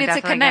two needed I'm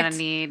to definitely connect. Gonna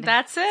need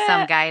That's it.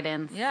 some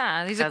guidance.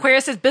 Yeah, these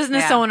Aquarius is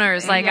business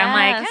owners. Like I'm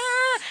like,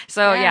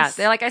 So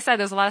they're like I said,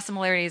 there's a lot of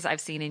similarities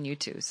I've seen in you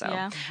too. So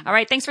all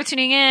right, thanks for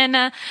tuning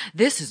in.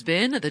 This has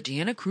been the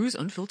Deanna Cruz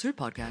Unfiltered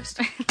Podcast.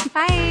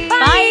 Bye.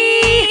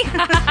 Bye.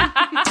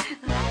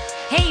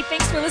 Hey,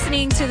 thanks for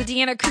listening to the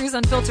Deanna Cruz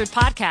Unfiltered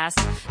Podcast.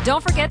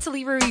 Don't forget to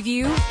leave a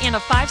review and a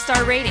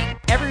 5-star rating.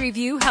 Every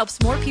review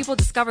helps more people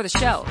discover the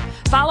show.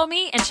 Follow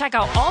me and check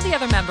out all the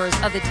other members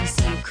of the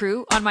DCU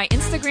crew on my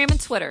Instagram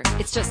and Twitter.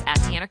 It's just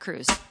 @Deanna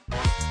Cruz.